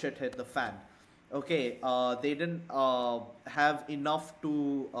that's when shit hit the fan. Okay, they didn't have enough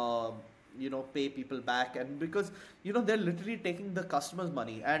to pay people back, and because they're literally taking the customers'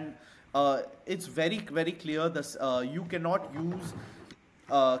 money, and it's very very clear this you cannot use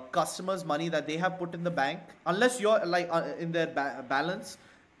customers' money that they have put in the bank unless you're in their balance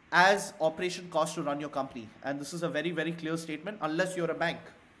as operation cost to run your company, and this is a very very clear statement. Unless you're a bank.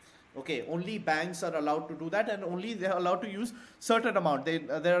 Okay, only banks are allowed to do that, and only they're allowed to use certain amount.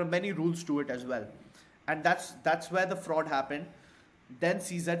 There are many rules to it as well, and that's where the fraud happened. Then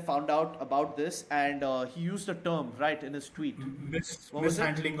CZ found out about this, and he used a term right in his tweet.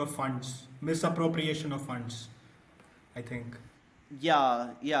 Mishandling of funds, misappropriation of funds, I think.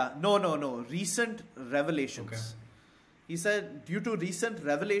 No. Recent revelations. Okay. He said, due to recent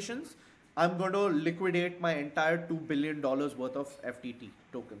revelations, I'm going to liquidate my entire $2 billion worth of FTT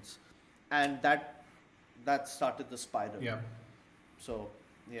tokens, and that started the spiral. Yeah. So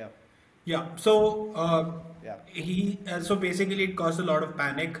yeah, Yeah. So yeah. so basically it caused a lot of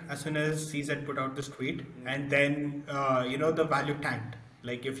panic as soon as CZ put out this tweet, and then the value tanked.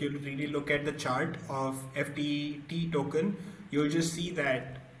 Like if you really look at the chart of FTT token, you'll just see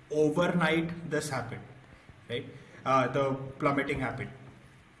that overnight this happened, right? The plummeting happened.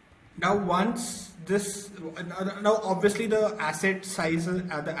 Now, once this, now obviously the asset sizes,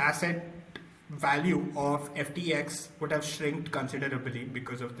 the asset value of FTX would have shrinked considerably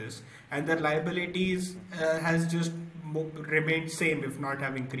because of this, and the liabilities has just remained same, if not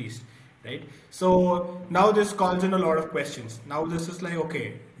have increased, right? So now this calls in a lot of questions. Now this is like,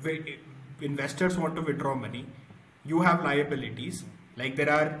 okay, investors want to withdraw money, you have liabilities, like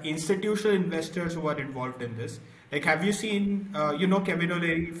there are institutional investors who are involved in this. Like, have you seen, Kevin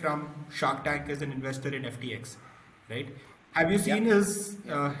O'Leary from Shark Tank is an investor in FTX, right? Have you seen his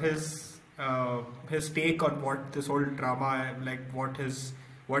take on what this whole drama, like what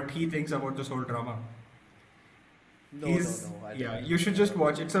he thinks about this whole drama? No. I Yeah, don't. you should just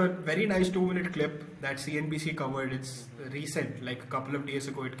watch. It's a very nice 2-minute clip that CNBC covered. It's recent, like a couple of days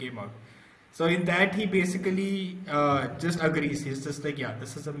ago it came out. So in that he basically just agrees. He's just like, yeah,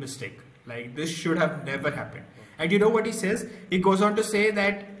 this is a mistake. Like this should have never happened. And you know what he says? He goes on to say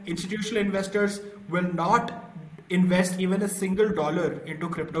that institutional investors will not invest even a single dollar into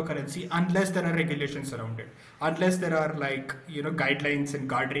cryptocurrency unless there are regulations around it, unless there are guidelines and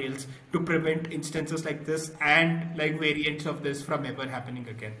guardrails to prevent instances like this and like variants of this from ever happening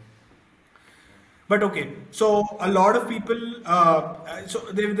again. But okay, so a lot of people, so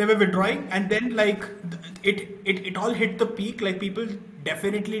they were withdrawing, and then like it all hit the peak. Like people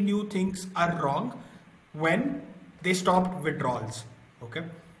definitely knew things are wrong when they stopped withdrawals. Okay,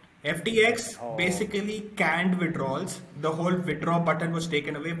 FTX basically canned withdrawals. The whole withdraw button was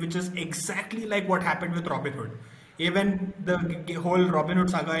taken away, which is exactly like what happened with Robinhood. Even the whole Robinhood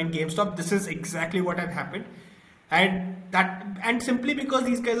saga in GameStop, this is exactly what had happened. And simply because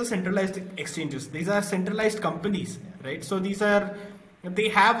these guys are centralized exchanges, these are centralized companies, right? So they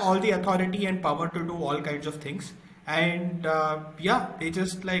have all the authority and power to do all kinds of things, and they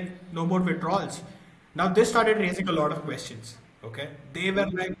just like no more withdrawals. Now this started raising a lot of questions. Okay, they were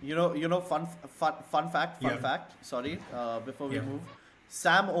like, Fun fact. Sorry, before we Yeah. move,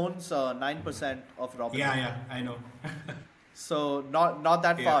 Sam owns 9% of Robinhood. yeah, I know. So not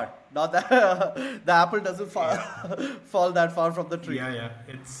that Yeah. far. Not that the apple doesn't fall that far from the tree. Yeah,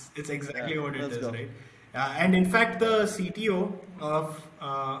 it's exactly Yeah, what it let's is, go. right? And in fact, the CTO of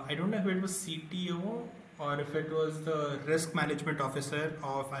I don't know if it was CTO or if it was the risk management officer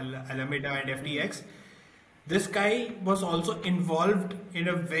of Alameda and FTX. This guy was also involved in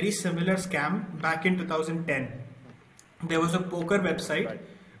a very similar scam back in 2010. There was a poker website Right.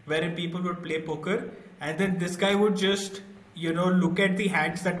 wherein people would play poker, and then this guy would just look at the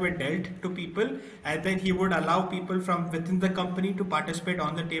hands that were dealt to people, and then he would allow people from within the company to participate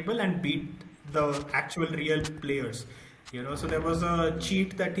on the table and beat the actual real players. So there was a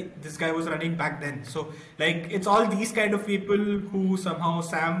cheat that this guy was running back then. So like it's all these kind of people who somehow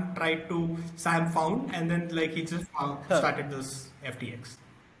Sam found, and then like he just started this FTX.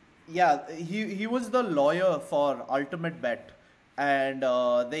 Yeah, he was the lawyer for Ultimate Bet, and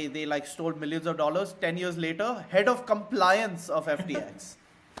they like stole millions of dollars. 10 years later, head of compliance of FTX.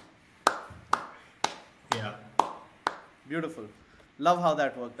 Yeah. Beautiful. Love how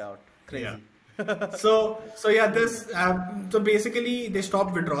that worked out. Crazy. Yeah. So yeah, this so basically they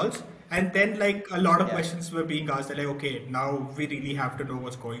stopped withdrawals, and then like a lot of Yeah. questions were being asked. They're like, okay, now we really have to know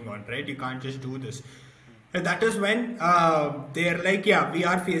what's going on, right? You can't just do this. And that is when they're like, yeah, we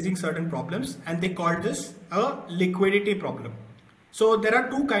are facing certain problems, and they called this a liquidity problem. So there are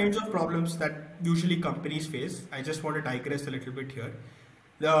two kinds of problems that usually companies face. I just want to digress a little bit here.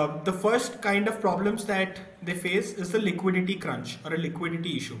 The first kind of problems that they face is the liquidity crunch or a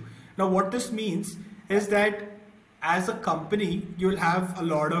liquidity issue. Now, what this means is that as a company, you'll have a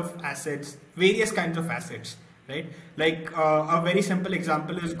lot of assets, various kinds of assets, right? Like a very simple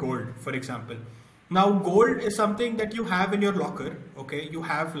example is gold, for example. Now, gold is something that you have in your locker, okay? You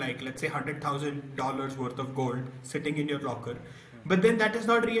have like, let's say $100,000 worth of gold sitting in your locker, but then that is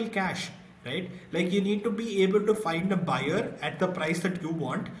not real cash, right? Like you need to be able to find a buyer at the price that you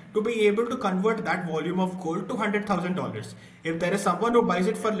want to be able to convert that volume of gold to $100,000. If there is someone who buys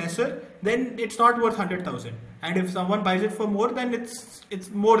it for lesser, then it's not worth 100,000. And if someone buys it for more, then it's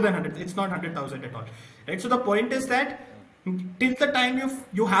more than 100. It's not 100,000 at all, right? So the point is that till the time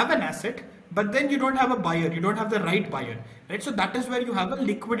you have an asset, but then you don't have a buyer, you don't have the right buyer, right? So that is where you have a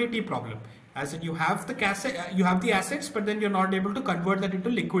liquidity problem, as in you have the cash, you have the assets, but then you're not able to convert that into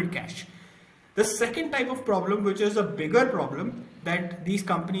liquid cash. The second type of problem, which is a bigger problem that the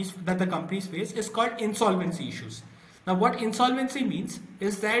companies face, is called insolvency issues. Now, what insolvency means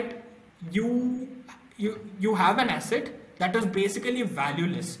is that you have an asset that is basically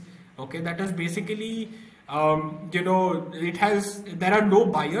valueless. Okay, that is basically there are no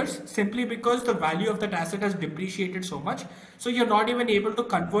buyers simply because the value of that asset has depreciated so much. So you're not even able to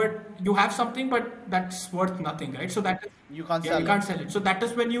convert. You have something, but that's worth nothing, right? So that is, You can't yeah, sell you it. can't sell it. So that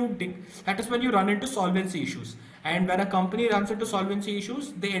is when you run into solvency issues. And when a company runs into solvency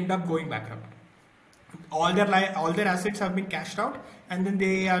issues, they end up going bankrupt. All their assets have been cashed out, and then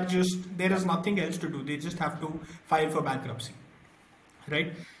there is nothing else to do. They just have to file for bankruptcy,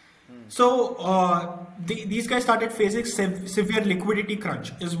 right? So these guys started facing severe liquidity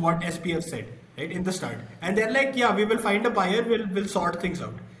crunch, is what SPF said, right, in the start. And they're like, yeah, we will find a buyer, we'll sort things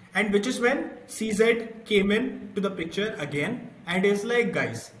out. And which is when CZ came in to the picture again and is like,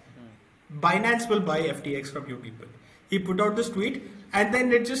 guys, Binance will buy FTX from you people. He put out this tweet, and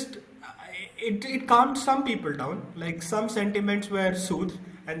then it calmed some people down. Like some sentiments were soothed,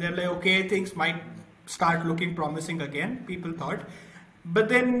 and they're like, okay, things might start looking promising again. People thought, but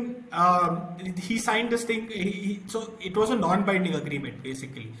then he signed this thing. So it was a non-binding agreement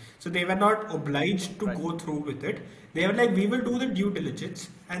basically. So they were not obliged to go through with it. They were like, we will do the due diligence,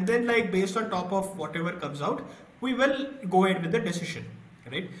 and then like based on top of whatever comes out, we will go ahead with the decision.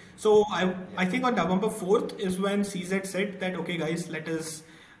 Right. So I think on November 4th is when CZ said that, okay guys, we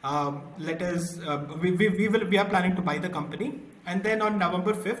are planning to buy the company. And then on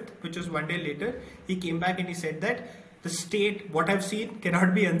November 5th, which is one day later, he came back and he said that the state, what I've seen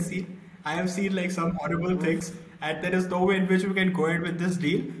cannot be unseen. I have seen like some horrible things, and there is no way in which we can go ahead with this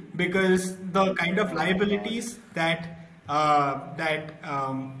deal, because the kind of liabilities that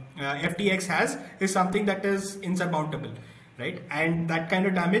FTX has is something that is insurmountable, right? And that kind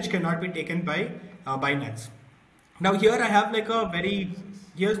of damage cannot be taken by Binance. Now here I have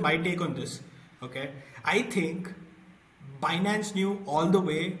here's my take on this. Okay, I think Binance knew all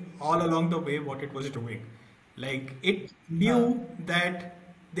along the way what it was doing. Like it knew that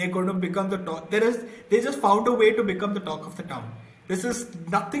they're going to become the talk. They just found a way to become the talk of the town. This is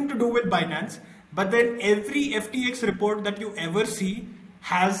nothing to do with Binance, but then every FTX report that you ever see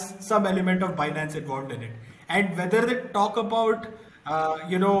has some element of Binance involved in it. And whether they talk about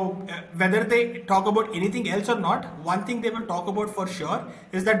whether they talk about anything else or not, one thing they will talk about for sure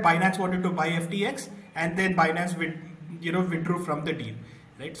is that Binance wanted to buy FTX, and then Binance withdrew from the deal,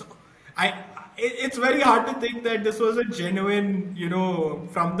 right? So it's very hard to think that this was a genuine,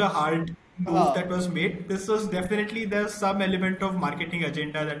 from the heart move that was made. This was definitely, there's some element of marketing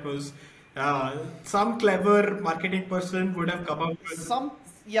agenda that was some clever marketing person would have come up with.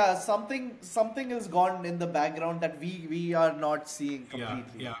 Something is gone in the background that we are not seeing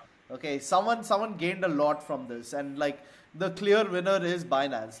completely. Yeah. Okay, someone gained a lot from this, and like the clear winner is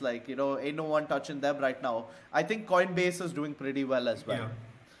Binance. Like, ain't no one touching them right now. I think Coinbase is doing pretty well as well.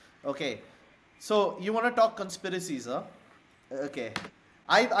 Yeah. Okay, so you want to talk conspiracies, huh? Okay.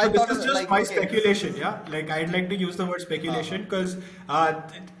 So this is just my speculation, yeah. Like I'd like to use the word speculation because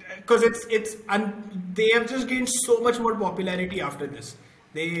they have just gained so much more popularity after this.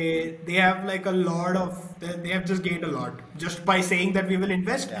 They have like they have just gained a lot just by saying that we will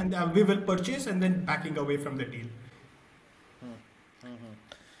invest and we will purchase and then backing away from the deal.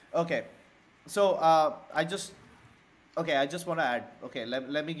 Okay, so I just want to add. Okay,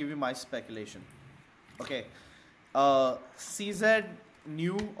 let me give you my speculation. Okay, CZ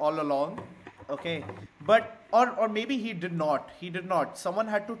knew all along. Okay, but or maybe he did not. He did not. Someone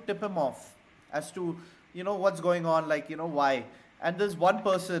had to tip him off as to what's going on. Like why. And there's one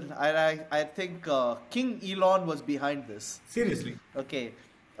person, I think King Elon was behind this. Seriously? Okay,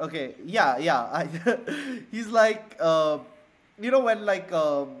 yeah. He's like, when like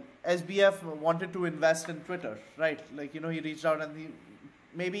SBF wanted to invest in Twitter, right? Like, he reached out and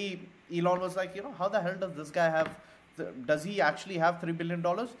maybe Elon was like, how the hell does this guy have, does he actually have $3 billion?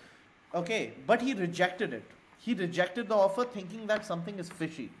 Okay, but he rejected it. He rejected the offer thinking that something is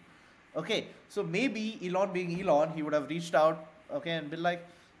fishy. Okay, so maybe Elon being Elon, he would have reached out, okay, and been like,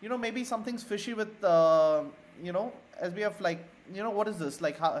 maybe something's fishy with, SBF, like, what is this?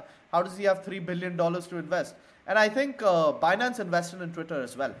 Like, how does he have $3 billion to invest? And I think Binance invested in Twitter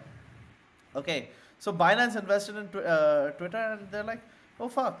as well. Okay, so Binance invested in Twitter, and they're like, oh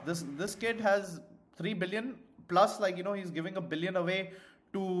fuck, this kid has 3 billion plus, like, he's giving $1 billion away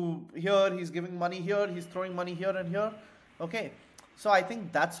to here, he's giving money here, he's throwing money here and here. Okay, so I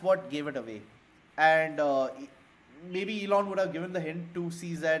think that's what gave it away, and maybe Elon would have given the hint to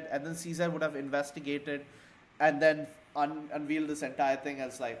CZ, and then CZ would have investigated, and then unveiled this entire thing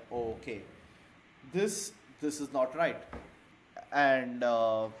as like, oh, okay, this is not right, and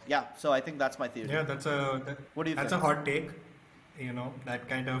yeah, so I think that's my theory. Yeah, What do you that's think? a hot take. You know, that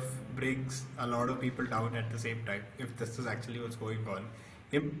kind of brings a lot of people down at the same time. If this is actually what's going on,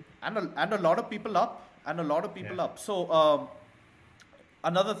 Him- And a lot of people up, and a lot of people yeah, up. So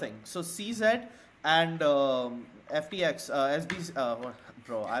another thing. So CZ and FTX, SB's,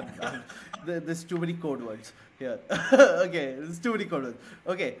 bro, there's too many code words here. Okay, there's too many code words.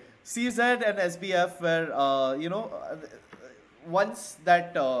 Okay, CZ and SBF were, once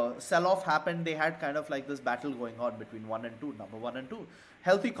that sell-off happened, they had kind of like this battle going on between one and two, number one and two.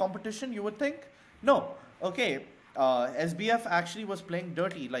 Healthy competition, you would think? No. Okay. SBF actually was playing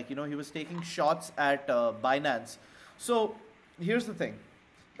dirty, like he was taking shots at Binance. So here's the thing,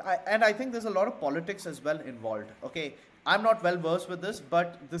 and I think there's a lot of politics as well involved. Okay, I'm not well versed with this,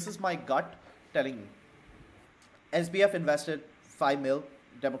 but this is my gut telling me. SBF invested 5 mil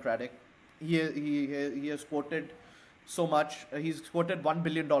Democratic. He has quoted so much. He's quoted $1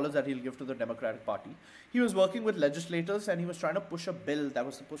 billion that he'll give to the Democratic Party. He was working with legislators and he was trying to push a bill that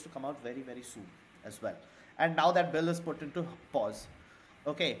was supposed to come out very very soon as well. And now that bill is put into pause.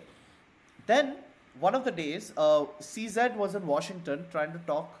 Okay. Then one of the days, CZ was in Washington trying to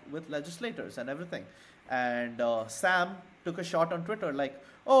talk with legislators and everything, and Sam took a shot on Twitter like,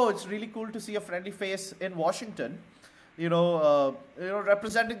 "Oh, it's really cool to see a friendly face in Washington,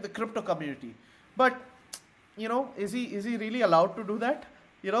 representing the crypto community." But is he really allowed to do that?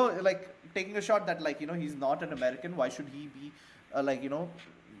 Like taking a shot that he's not an American. Why should he be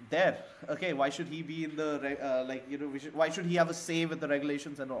there? Okay, why should he be in the why should he have a say with the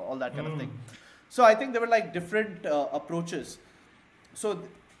regulations and all that kind of thing? So I think there were like different approaches. So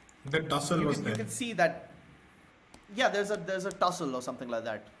the tussle you was can, there. you can see that, yeah, there's a tussle or something like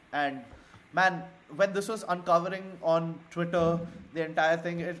that. And man, when this was uncovering on Twitter, the entire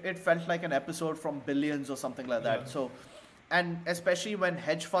thing, it felt like an episode from Billions or something like that. Yeah. So, and especially when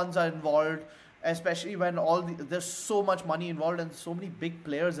hedge funds are involved, especially when there's so much money involved and so many big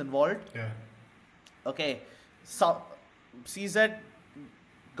players involved. Yeah. Okay, so CZ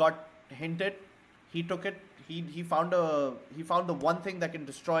got hinted. He took it. He found the one thing that can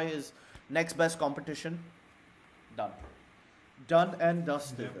destroy his next best competition. Done and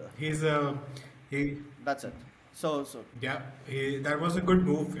dusted. He That's it. So yeah, that was a good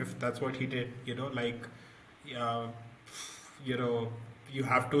move if that's what he did. Uh, you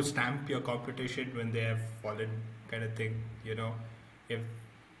have to stamp your competition when they have fallen, kind of thing. If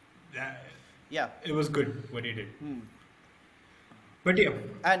that, yeah. it was good what he did. But yeah,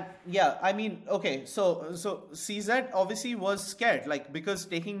 And yeah, I mean, okay, so CZ obviously was scared, like, because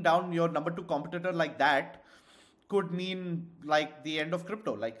taking down your number two competitor like that could mean like the end of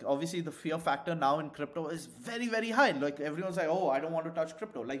crypto. Like, obviously, the fear factor now in crypto is very, very high. Like, everyone's like, oh, I don't want to touch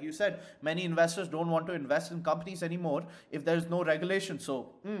crypto. Like you said, many investors don't want to invest in companies anymore if there's no regulation. So,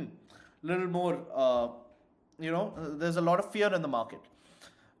 little more, there's a lot of fear in the market.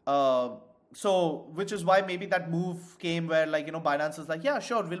 So, which is why maybe that move came where Binance is like, yeah,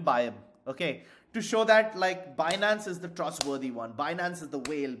 sure, we'll buy him. Okay. To show that like Binance is the trustworthy one. Binance is the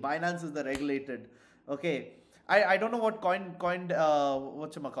whale. Binance is the regulated. Okay. I don't know what Coinbase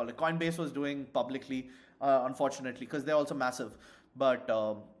was doing publicly, unfortunately, because they're also massive. But,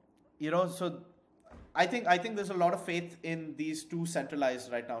 so I think there's a lot of faith in these two centralized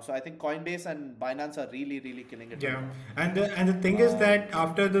right now. So I think Coinbase and Binance are really, really killing it. yeah, and the thing is that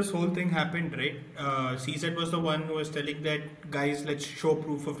after this whole thing happened, right? CZ was the one who was telling that, guys, let's show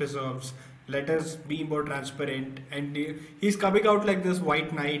proof of reserves. Let us be more transparent. And he's coming out like this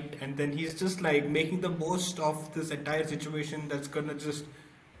white knight, and then he's just like making the most of this entire situation that's gonna just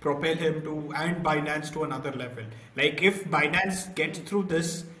propel him to and Binance to another level. Like if Binance gets through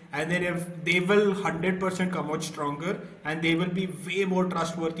this, and then if they will 100% come out stronger, and they will be way more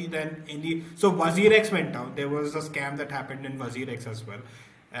trustworthy than any. So WazirX went down. There was a scam that happened in WazirX as well.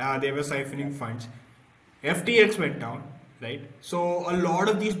 They were siphoning funds. FTX went down, right? So a lot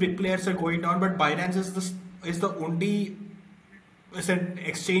of these big players are going down, but Binance is the only is an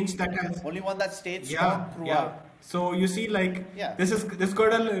exchange that has Only one that stayed strong throughout. yeah. So you see, like Yeah. this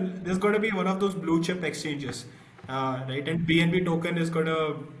gotta be one of those blue chip exchanges, right? And BNB token is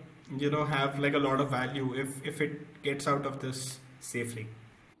gonna have like a lot of value if it gets out of this safely.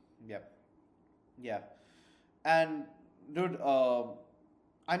 Yeah. Yeah. And dude,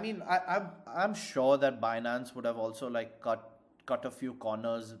 I mean, I'm sure that Binance would have also like cut cut a few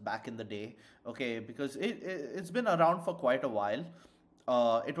corners back in the day, okay, because it's been around for quite a while.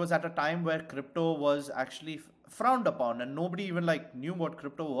 It was at a time where crypto was actually frowned upon, and nobody even like knew what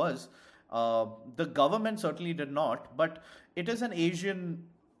crypto was. The government certainly did not, but it is an Asian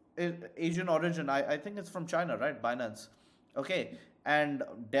origin. I think it's from China, right? Binance. Okay, and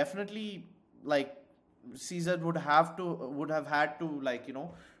definitely like CZ would have had to like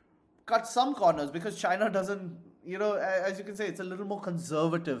cut some corners because China doesn't, as you can say, it's a little more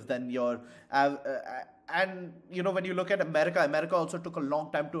conservative than and when you look at America, America also took a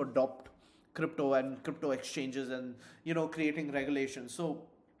long time to adopt crypto and crypto exchanges and creating regulations. So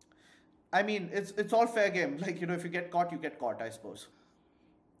I mean, it's all fair game. Like if you get caught, you get caught, I suppose.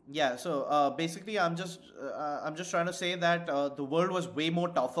 Yeah, so basically, I'm just trying to say that the world was way more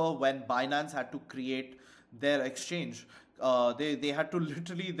tougher when Binance had to create their exchange. They had to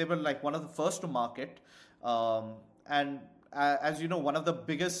literally, they were like one of the first to market, and as you know, one of the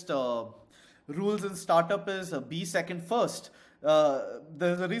biggest rules in startup is be second first.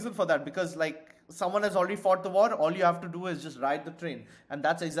 There's a reason for that because like someone has already fought the war. All you have to do is just ride the train, and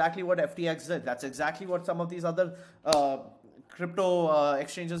that's exactly what FTX did. That's exactly what some of these other crypto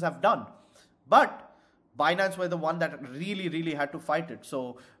exchanges have done. But Binance were the one that really, really had to fight it.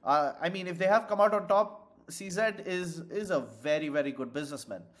 So, I mean, if they have come out on top, CZ is a very, very good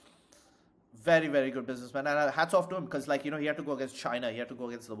businessman. Very, very good businessman. And hats off to him because, like, he had to go against China. He had to go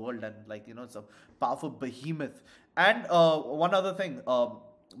against the world. And, like, it's a powerful behemoth. And one other thing,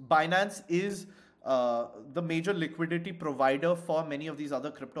 Binance is the major liquidity provider for many of these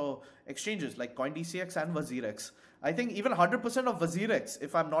other crypto exchanges like CoinDCX and WazirX. I think even 100% of WazirX,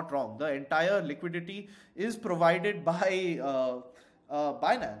 if I'm not wrong, the entire liquidity is provided by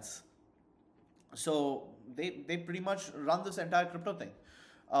Binance. So they pretty much run this entire crypto thing.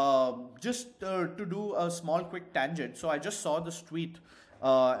 Just to do a small quick tangent. So I just saw this tweet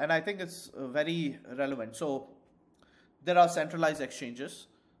and I think it's very relevant. So there are centralized exchanges.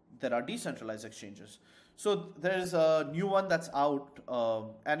 There are decentralized exchanges. So there's a new one that's out,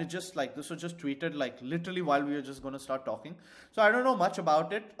 and it just like this was just tweeted like literally while we were just going to start talking. So I don't know much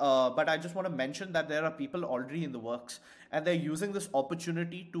about it, but I just want to mention that there are people already in the works, and they're using this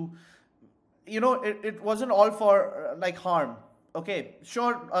opportunity to, it wasn't all for like harm. Okay,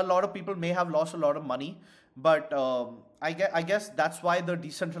 sure, a lot of people may have lost a lot of money, but I guess that's why the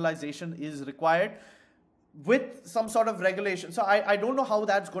decentralization is required with some sort of regulation. So I don't know how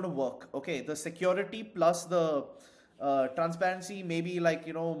that's going to work. Okay, the security plus the transparency, maybe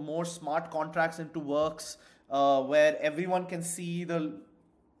like more smart contracts into works where everyone can see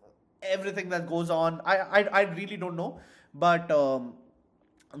everything that goes on. I really don't know, but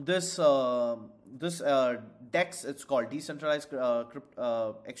this DEX, it's called decentralized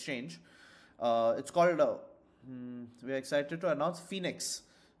exchange. It's called. We're excited to announce Phoenix.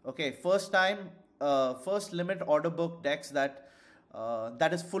 Okay, first limit order book DEX that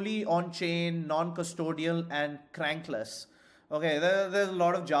is fully on-chain, non-custodial, and crankless. Okay, there's a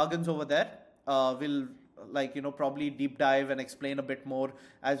lot of jargons over there. We'll probably deep dive and explain a bit more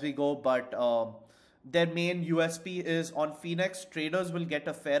as we go. But their main USP is on Phoenix, traders will get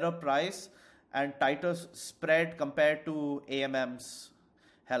a fairer price and tighter spread compared to AMMs.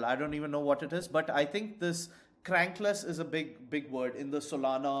 Hell, I don't even know what it is, but I think this crankless is a big word in the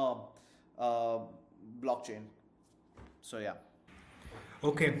Solana blockchain. So yeah.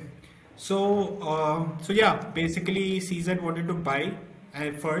 Okay. So yeah, basically CZ wanted to buy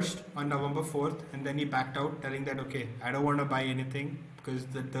at first on November 4th, and then he backed out, telling that okay, I don't want to buy anything because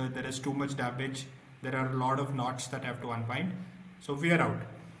there is too much damage. There are a lot of knots that have to unwind. So we are out.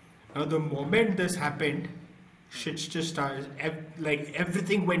 Now the moment this happened, shit's just started. Like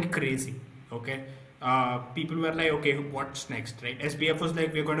everything went crazy. Okay. People were like, okay, what's next, right? SBF was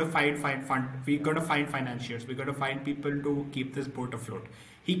like, we're going to find financiers, we're going to find people to keep this boat afloat.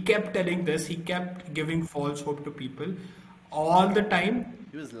 He kept telling this, he kept giving false hope to people all the time.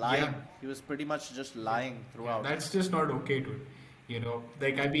 He was lying. Yeah. He was pretty much just lying throughout. Yeah, that's just not okay, dude.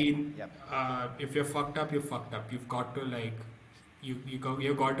 Like I mean, if you're fucked up, you're fucked up. You've got to like, you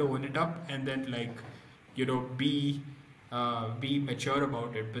got to own it up, and then like, be mature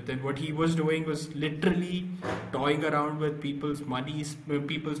about it. But then what he was doing was literally toying around with people's money,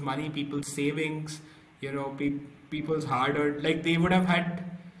 people's savings, people's hard earned, like they would have had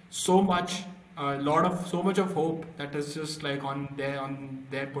so much of hope that is just like on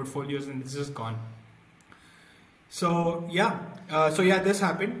their portfolios, and it's just gone. So yeah, this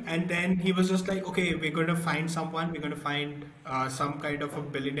happened, and then he was just like, okay, we're going to find someone, we're going to find some kind of a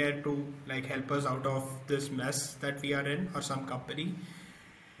billionaire to like help us out of this mess that we are in, or some company.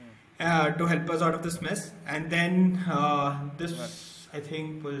 to help us out of this mess. And then Right. this, I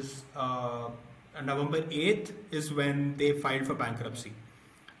think, was November 8th is when they filed for bankruptcy.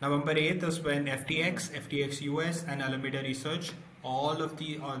 November 8th is when FTX US, and Alameda Research, all the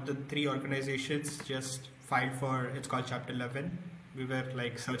three organizations just filed for, it's called Chapter 11. We were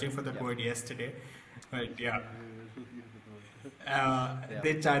like searching for that Yeah. word yesterday. But yeah.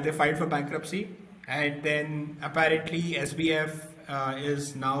 Yeah. They filed for bankruptcy, and then apparently SBF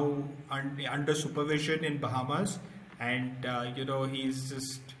is now under supervision in Bahamas, and he's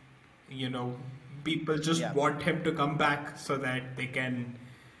just you know people just Yeah. want him to come back so that they can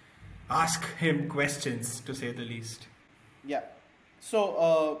ask him questions, to say the least. Yeah.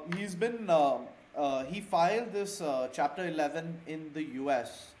 So he filed this Chapter 11 in the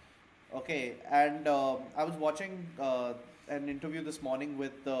US. Okay, and I was watching an interview this morning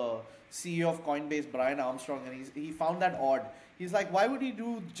with the CEO of Coinbase, Brian Armstrong, and he found that odd. He's like, why would he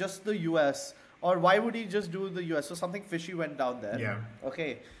do just the US, or why would he just do the US? So something fishy went down there. Yeah.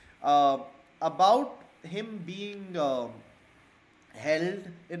 Okay, uh, about him being held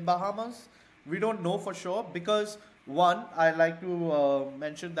in Bahamas, we don't know for sure because one, I like to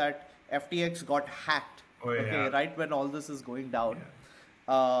mention that FTX got hacked. Oh, yeah. Okay, right when all this is going down,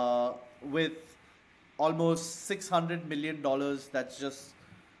 Yeah. with almost $600 million that's just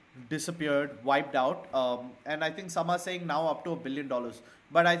disappeared, wiped out. And I think some are saying now up to $1 billion.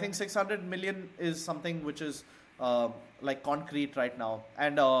 But I think 600 million is something which is like concrete right now.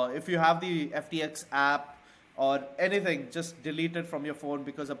 And if you have the FTX app or anything, just delete it from your phone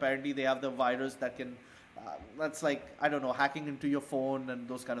because apparently they have the virus that can, that's like, I don't know, hacking into your phone and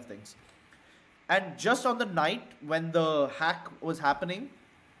those kind of things. And just on the night when the hack was happening,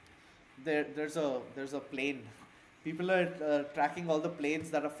 there's a plane. People are tracking all the planes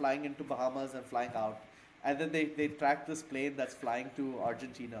that are flying into Bahamas and flying out, and then they track this plane that's flying to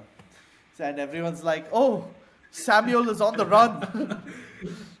Argentina. So, and everyone's like, "Oh, Samuel is on the run.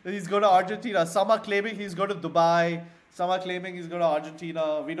 He's going to Argentina." Some are claiming he's going to Dubai. Some are claiming he's going to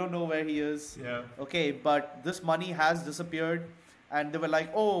Argentina. We don't know where he is. Yeah. Okay, but this money has disappeared, and they were like,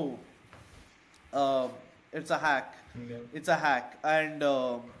 "Oh, it's a hack. Yeah. It's a hack." And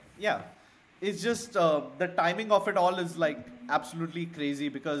yeah, it's just the timing of it all is like absolutely crazy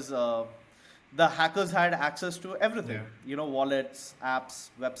because the hackers had access to everything. Yeah. You know, wallets, apps,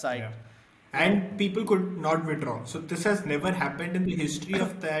 website. Yeah. And people could not withdraw. So this has never happened in the history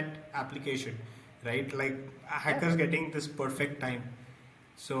of that application, right? Like hackers getting this perfect time.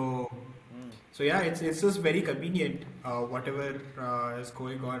 So, so yeah, it's just very convenient. Whatever is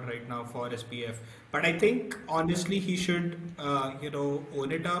going on right now for SPF, but I think honestly he should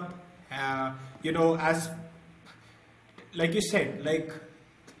own it up. As like you said, like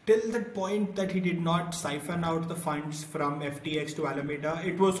till the point that he did not siphon out the funds from FTX to Alameda,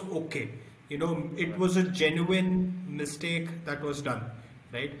 it was okay. It was a genuine mistake that was done,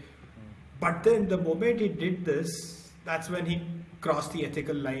 right? But then the moment he did this, that's when he crossed the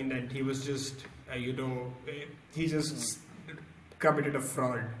ethical line and he was just, he just committed a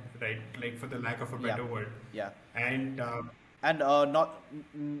fraud, right? Like for the lack of a better word. Yeah. And And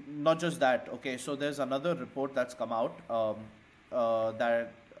not just that. Okay, so there's another report that's come out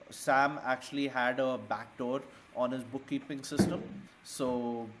that Sam actually had a backdoor on his bookkeeping system.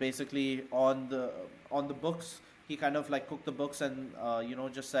 So basically, on the books, he kind of like cooked the books and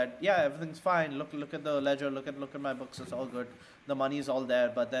just said, yeah, everything's fine. Look at the ledger. Look at my books. It's all good. The money is all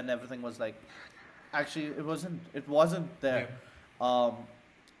there. But then everything was like, actually, it wasn't. It wasn't there.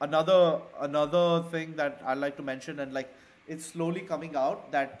 Another thing that I like to mention, and like it's slowly coming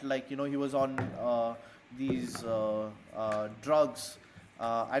out that like he was on these drugs.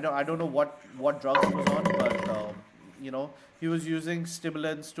 I don't know what drugs he was on, but he was using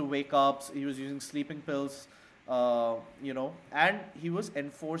stimulants to wake up. He was using sleeping pills, and he was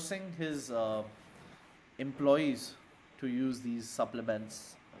enforcing his employees to use these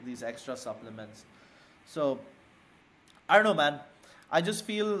supplements, these extra supplements. So I don't know, man. I just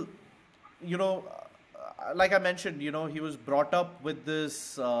feel, like I mentioned, he was brought up with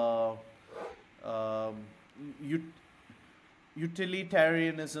this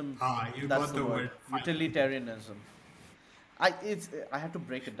utilitarianism. You That's got the the word. word. Utilitarianism. I have to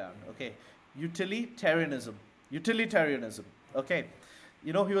break it down. Okay, utilitarianism. Utilitarianism. Okay,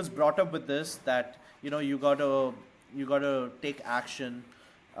 he was brought up with this that you gotta take action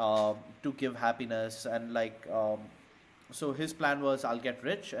to give happiness and like so his plan was I'll get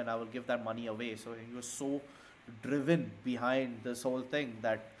rich and I will give that money away. So he was so driven behind this whole thing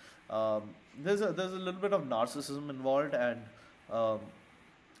that there's a little bit of narcissism involved, and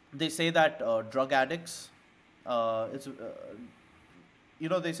they say that drug addicts,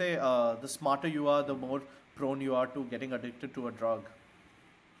 they say the smarter you are, the more prone you are to getting addicted to a drug,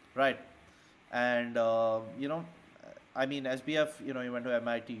 right? And I mean, SBF, he went to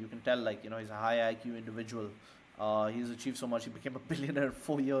MIT. You can tell, like, he's a high IQ individual. He's achieved so much. He became a billionaire in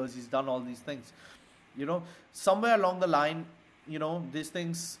 4 years. He's done all these things. Somewhere along the line, these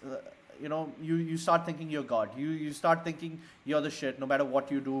things, you start thinking you're God. You start thinking you're the shit. No matter what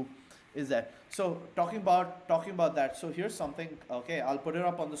you do, is that. So talking about that. So here's something. Okay, I'll put it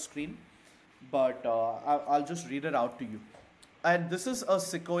up on the screen, but I'll just read it out to you. And this is a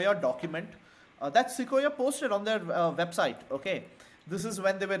Sequoia document that Sequoia posted on their website. Okay, this is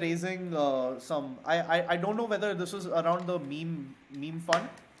when they were raising some. I don't know whether this was around the meme fund.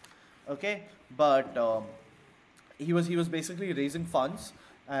 Okay, but he was basically raising funds,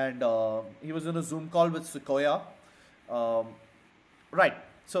 and he was in a Zoom call with Sequoia. Right.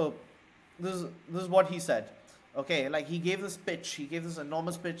 So this is what he said. Okay, like he gave this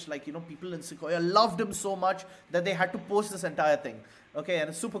enormous pitch, like, people in Sequoia loved him so much that they had to post this entire thing. Okay, and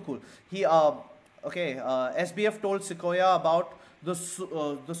it's super cool. SBF told Sequoia about the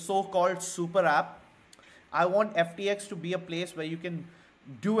so-called super app. I want FTX to be a place where you can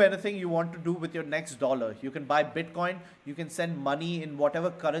do anything you want to do with your next dollar. You can buy Bitcoin, you can send money in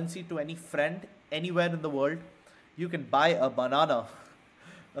whatever currency to any friend anywhere in the world. You can buy a banana.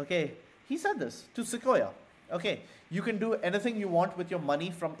 Okay, he said this to Sequoia. Okay, you can do anything you want with your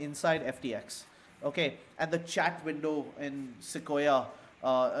money from inside FTX. Okay, and the chat window in Sequoia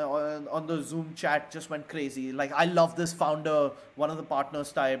on the Zoom chat just went crazy. Like, I love this founder. One of the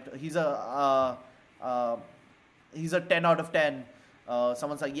partners typed, he's a 10 out of 10.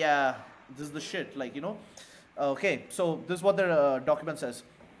 Someone's like, yeah, this is the shit. Like, Okay, so this is what the document says.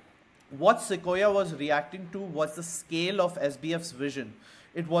 What Sequoia was reacting to was the scale of SBF's vision.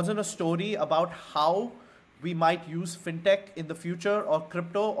 It wasn't a story about how we might use fintech in the future, or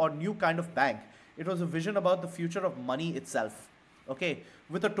crypto, or new kind of bank. It was a vision about the future of money itself. Okay,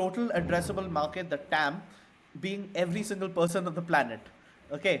 with a total addressable market, the TAM, being every single person on the planet.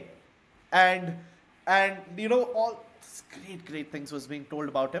 Okay, and all great things was being told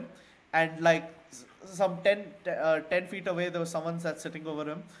about him, and like some 10 feet away there was someone that's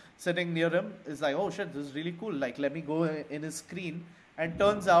sitting near him, is like, oh shit, this is really cool, like, let me go in his screen. And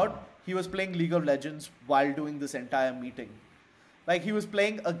turns out he was playing League of Legends while doing this entire meeting. Like, he was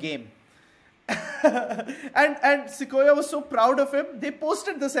playing a game. and Sequoia was so proud of him, they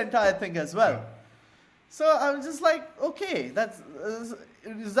posted this entire thing as well. Yeah. So I was just like, okay,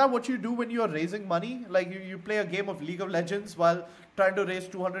 is that what you do when you are raising money? Like, you play a game of League of Legends while trying to raise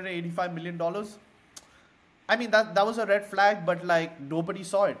 $285 million? I mean, that was a red flag, but like, nobody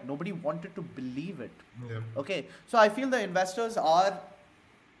saw it. Nobody wanted to believe it. Yeah. Okay, so I feel the investors are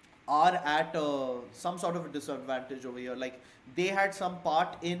at some sort of a disadvantage over here. Like, they had some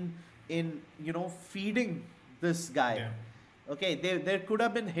part in feeding this guy. Yeah. Okay, there could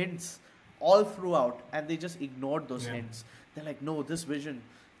have been hints all throughout, and they just ignored those hints. They're like, no, this vision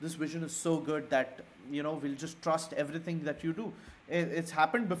is so good that we'll just trust everything that you do. It's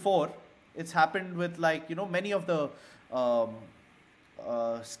happened before. It's happened with, like, many of the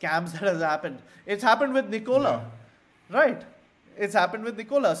scams that has happened. It's happened with Nikola, right? It's happened with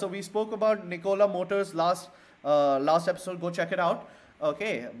Nikola. So we spoke about Nikola Motors last episode. Go check it out.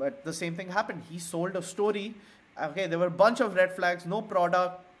 Okay, but the same thing happened. He sold a story. Okay, there were a bunch of red flags, no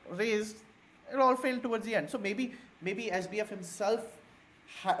product raised. It all failed towards the end. So maybe SBF himself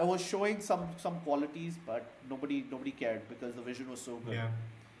was showing some qualities, but nobody cared because the vision was so good.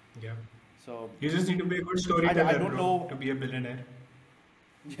 Yeah. So you just need to be a good storyteller, I don't know to be a billionaire.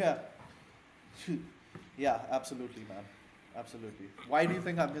 Yeah. Yeah, absolutely, man. Absolutely. Why do you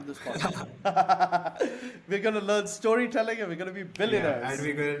think I'm in this podcast? We're going to learn storytelling and we're going to be billionaires. Yeah, and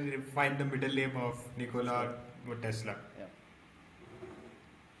we're going to find the middle name of Nikola Tesla. Yeah.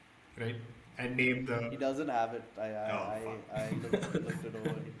 Right? And name the... He doesn't have it. I looked it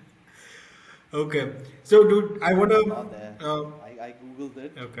over. Okay. So, dude, I want to... Not there. I Googled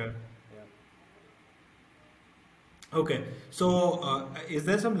it. Okay. Yeah. Okay. So, is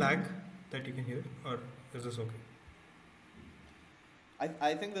there some lag that you can hear? Or is this okay?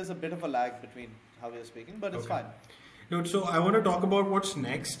 I think there's a bit of a lag between how we are speaking, but it's fine. Dude, so I want to talk about what's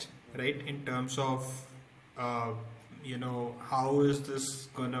next, right? In terms of, how is this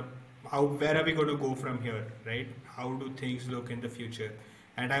where are we going to go from here, right? How do things look in the future?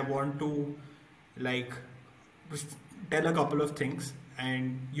 And I want to, like, tell a couple of things,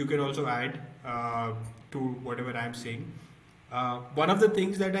 and you can also add to whatever I'm saying. One of the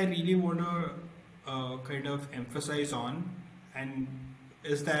things that I really want to kind of emphasize on, and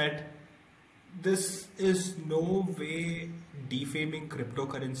is that this is no way defaming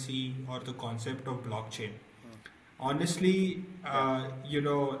cryptocurrency or the concept of blockchain. Honestly,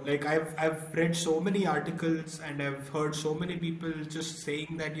 like I've read so many articles and I've heard so many people just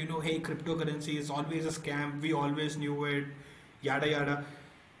saying that, hey, cryptocurrency is always a scam. We always knew it, yada yada.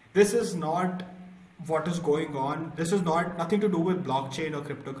 This is not what is going on. This is not nothing to do with blockchain or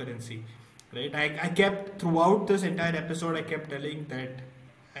cryptocurrency, right? I kept throughout this entire episode, I kept telling that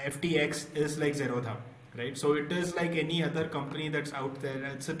FTX is like Zerodha, right? So it is like any other company that's out there.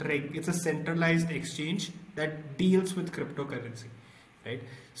 It's a centralized exchange that deals with cryptocurrency, right?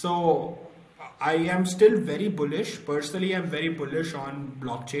 So I am still very bullish. Personally, I'm very bullish on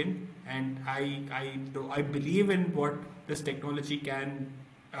blockchain, and I believe in what this technology can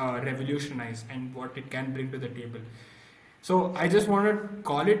revolutionize and what it can bring to the table. So I just want to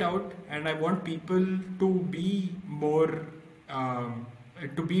call it out, and I want people to be more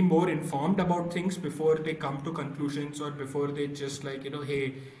informed about things before they come to conclusions, or before they just like,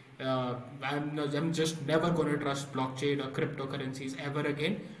 hey, I'm just never going to trust blockchain or cryptocurrencies ever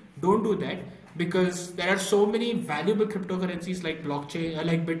again. Don't do that, because there are so many valuable cryptocurrencies like blockchain,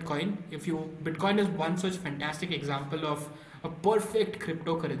 like Bitcoin. Bitcoin is one such fantastic example of a perfect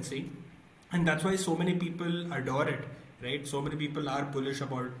cryptocurrency, and that's why so many people adore it, right? So many people are bullish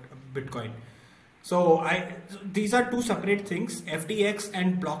about Bitcoin. So these are two separate things. FTX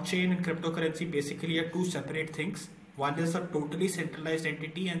and blockchain and cryptocurrency basically are two separate things. One is a totally centralized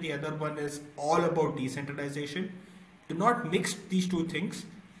entity and the other one is all about decentralization. Do not mix these two things.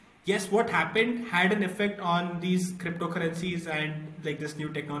 Yes, what happened had an effect on these cryptocurrencies and like this new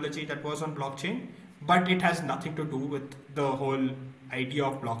technology that was on blockchain, but it has nothing to do with the whole idea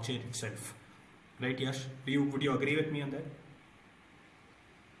of blockchain itself. Right, Yash? Would you agree with me on that?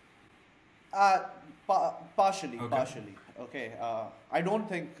 Partially, Okay. partially. Okay. I don't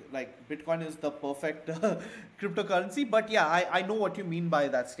think like Bitcoin is the perfect cryptocurrency, but yeah, I know what you mean by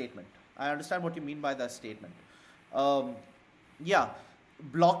that statement. I understand what you mean by that statement. Yeah,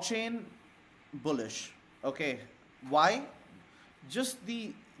 blockchain bullish. Okay, why? Just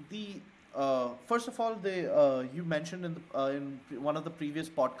the first of all, the you mentioned in one of the previous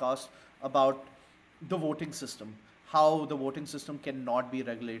podcasts about the voting system, how the voting system cannot be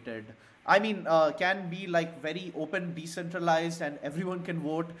regulated. I mean, can be like very open, decentralized, and everyone can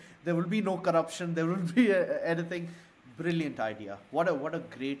vote. There will be no corruption. There will be anything. Brilliant idea. What a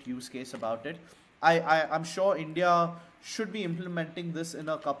great use case about it. I'm sure India should be implementing this in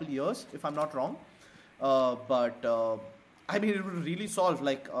a couple years, if I'm not wrong. But I mean, it would really solve.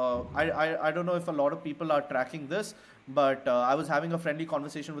 Like, I don't know if a lot of people are tracking this, but I was having a friendly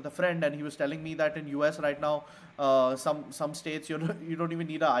conversation with a friend, and he was telling me that in US right now, some states you don't even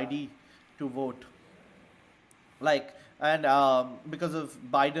need an ID to vote. Like, and because of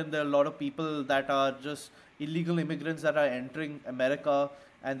Biden, there are a lot of people that are just illegal immigrants that are entering America,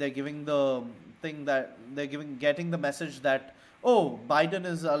 and they're giving the thing that they're getting the message that, oh, Biden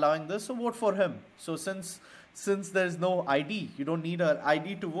is allowing this, so vote for him. So since there's no ID, you don't need an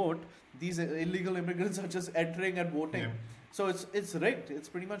ID to vote. These illegal immigrants are just entering and voting. Yeah. So it's rigged. It's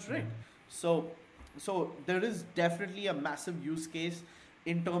pretty much rigged. Yeah. So there is definitely a massive use case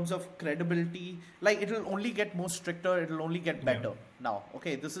in terms of credibility. Like, it'll only get more stricter. It'll only get Yeah. better now.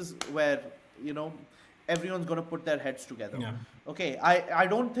 Okay, this is where everyone's gonna put their heads together. Yeah. Okay, I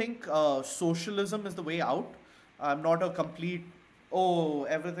don't think socialism is the way out. I'm not a complete, oh,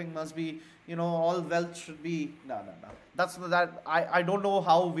 everything must be, all wealth should be. No. I don't know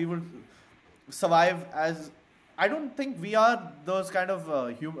how we will survive as. I don't think we are those kind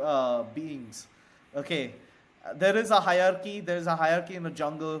of beings. Okay, there is a hierarchy. There is a hierarchy in the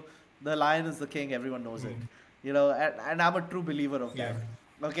jungle. The lion is the king. Everyone knows it. And I'm a true believer of that.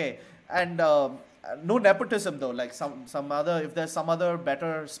 Yeah. Okay, and no nepotism though. Like some other, if there's some other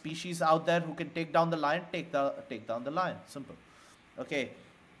better species out there who can take down the lion, take down the lion. Simple. Okay.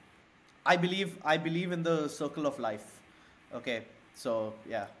 I believe in the circle of life. Okay, so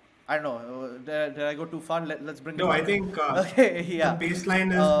yeah, I don't know. Did I go too far? Let's bring it No, I back. think Okay, yeah. the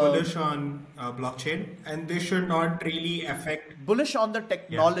baseline is bullish on blockchain, and they should not really affect Bullish on the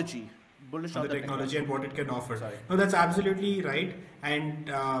technology. Bullish on on the technology and what it can offer. Sorry. No, that's absolutely right. And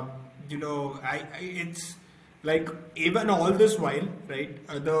it's like even all this while, right?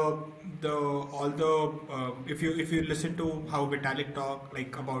 If you listen to how Vitalik talk,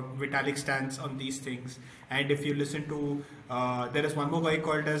 like about Vitalik stance on these things, and if you listen to there is one more guy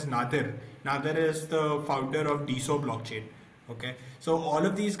called as Nadir. Nadir is the founder of DSO blockchain. Okay, so all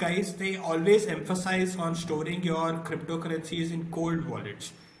of these guys, they always emphasize on storing your cryptocurrencies in cold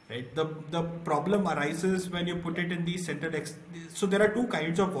wallets, right? The problem arises when you put it in these so there are two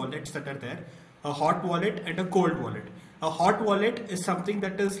kinds of wallets that are there: a hot wallet and a cold wallet. A hot wallet is something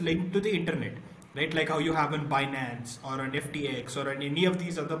that is linked to the internet, right? Like how you have on Binance or on FTX or on any of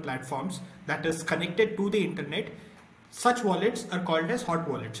these other platforms that is connected to the internet. Such wallets are called as hot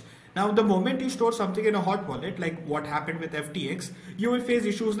wallets. Now, the moment you store something in a hot wallet, like what happened with FTX, you will face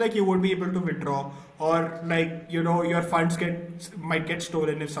issues like you won't be able to withdraw, or like your funds might get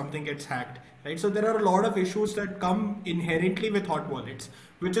stolen if something gets hacked, right? So there are a lot of issues that come inherently with hot wallets,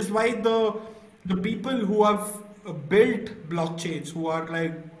 which is why the people who have built blockchains, who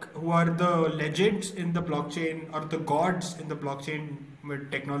are the legends in the blockchain or the gods in the blockchain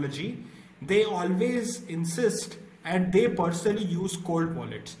technology, they always insist and they personally use cold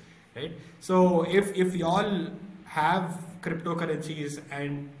wallets, right? So if y'all have cryptocurrencies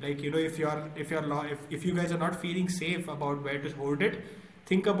and if you guys are not feeling safe about where to hold it,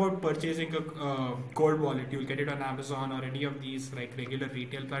 think about purchasing a cold wallet. You'll get it on Amazon or any of these like regular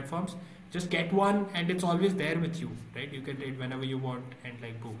retail platforms. Just get one and it's always there with you, right? You can trade whenever you want and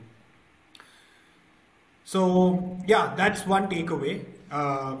like boom. So yeah, that's one takeaway.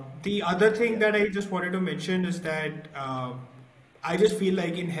 The other thing that I just wanted to mention is that I just feel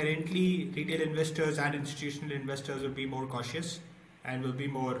like inherently retail investors and institutional investors will be more cautious and will be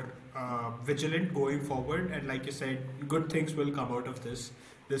more vigilant going forward. And like you said, good things will come out of this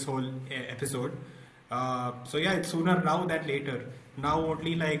whole episode. So yeah, it's sooner now than later. Now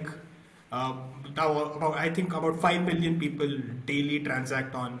only like I think about 5 million people daily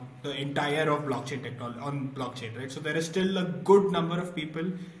transact on the entire of blockchain technology on blockchain, right? So there is still a good number of people,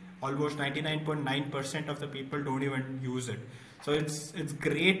 almost 99.9% of the people don't even use it. So it's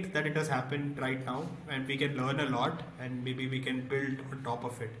great that it has happened right now, and we can learn a lot, and maybe we can build on top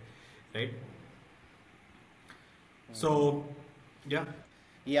of it, right? So yeah.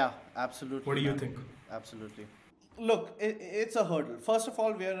 Yeah, absolutely. What do you man. think? Absolutely. Look, it's a hurdle. First of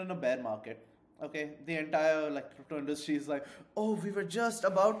all, we are in a bear market. Okay, the entire like crypto industry is like, oh, we were just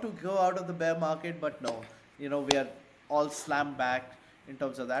about to go out of the bear market, but no, we are all slammed back in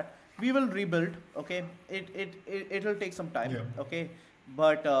terms of that. We will rebuild. Okay, it'll take some time. Yeah. Okay,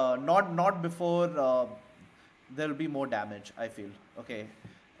 but not before there will be more damage. I feel. Okay,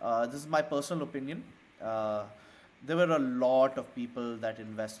 this is my personal opinion. There were a lot of people that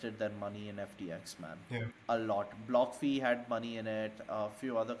invested their money in FTX, man. Yeah. A lot. BlockFi had money in it. A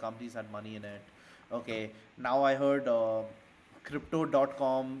few other companies had money in it. Okay. Now I heard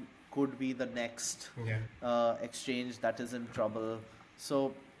crypto.com could be the next Yeah. exchange that is in trouble.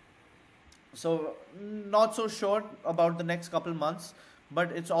 So not so sure about the next couple months,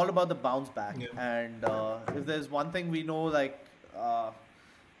 but it's all about the bounce back. Yeah. And if there's one thing we know, like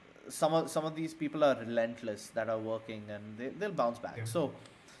some of these people are relentless that are working, and they'll bounce back.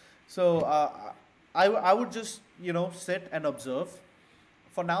 Yeah. I would just sit and observe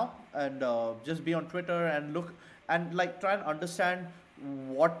for now, and just be on Twitter and look and like try and understand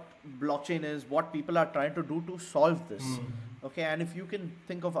what blockchain is, what people are trying to do to solve this. Okay, and if you can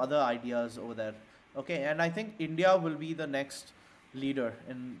think of other ideas over there. Okay, and I think India will be the next leader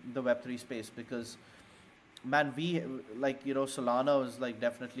in the Web3 space, because man, we like Solana was like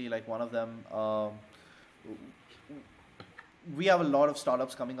definitely like one of them. We have a lot of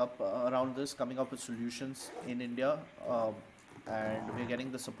startups coming up around this, coming up with solutions in India, and we're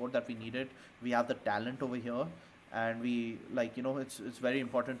getting the support that we needed. We have the talent over here, and we it's very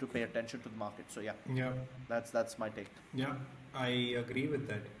important to pay attention to the market. So yeah, Yeah. that's my take. Yeah. I agree with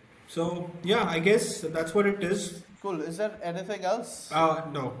that. So yeah, I guess that's what it is. Cool. Is there anything else?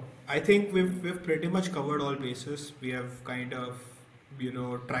 No, I think we've pretty much covered all bases. We have kind of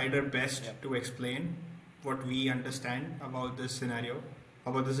tried our best Yeah. to explain what we understand about this scenario,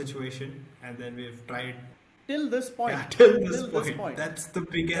 about the situation, and then we've tried Till this point. yeah till this point. That's the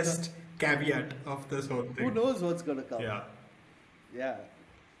biggest caveat of this whole thing. Who knows what's gonna come? Yeah. Yeah.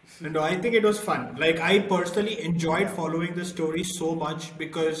 No, I think it was fun. Like I personally enjoyed following the story so much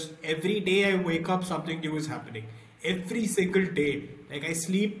because every day I wake up, something new is happening. Every single day, like I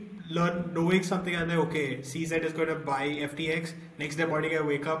sleep, learn knowing something, and then okay, CZ is going to buy FTX. Next day morning I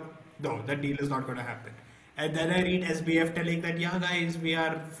wake up, no, that deal is not going to happen. And then I read SBF telling that yeah guys, we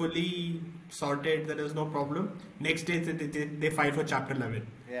are fully sorted, there is no problem. Next day they file for Chapter 11.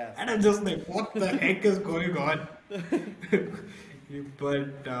 Yeah. And I'm just like, what the heck is going on?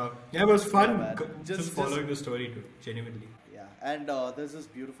 But yeah, it was fun man. just following the story too, genuinely. Yeah, and there's this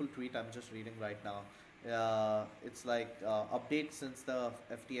beautiful tweet I'm just reading right now. It's like update since the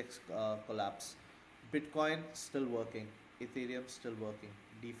FTX collapse. Bitcoin still working, Ethereum still working,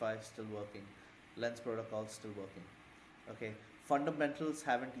 DeFi still working, Lens protocol still working. Okay, fundamentals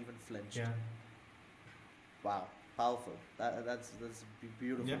haven't even flinched. Yeah. Wow, powerful. That's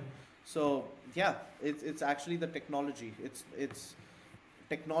beautiful. Yeah. So yeah, it's actually the technology. It's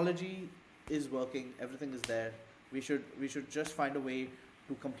technology is working. Everything is there. We should just find a way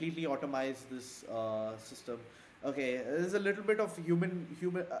to completely automate this system. Okay, there's a little bit of human.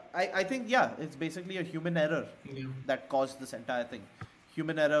 I think yeah, it's basically a human error Yeah. that caused this entire thing.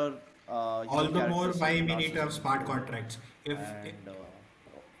 Human error. All Human the more why characteristics in we our need to have system smart contracts. If and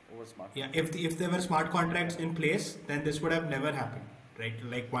over smart Yeah, contracts. if there were smart contracts in place, then this would have never happened, right?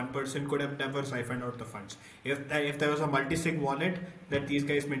 Like one person could have never siphoned out the funds. If there was a multi-sig wallet that these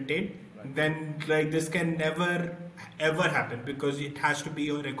guys maintain, Right. then like this can never ever happen because it has to be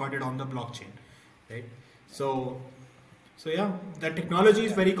recorded on the blockchain, right? So so yeah, the technology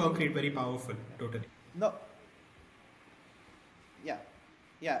is Yeah. very concrete, very powerful, totally. No. Yeah,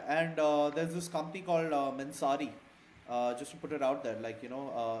 yeah, and there's this company called Mensari. Just to put it out there, like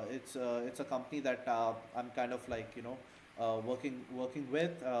it's a company that I'm kind of like working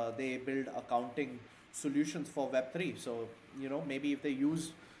with. They build accounting solutions for Web3. So maybe if they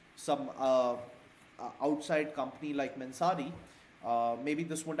use some outside company like Mensari, maybe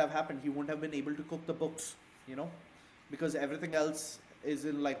this wouldn't have happened. He wouldn't have been able to cook the books, you know, because everything else is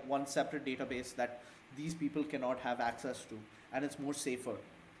in like one separate database that these people cannot have access to, and it's more safer.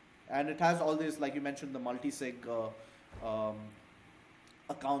 And it has all this, like you mentioned, the multi-sig um,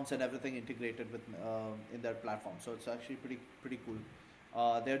 accounts and everything integrated with in their platform. So it's actually pretty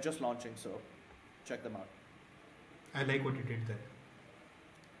cool. They're just launching, so check them out. I like what you did there.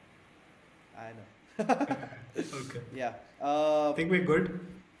 I know. Okay. Yeah. I think we're good.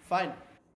 Fine.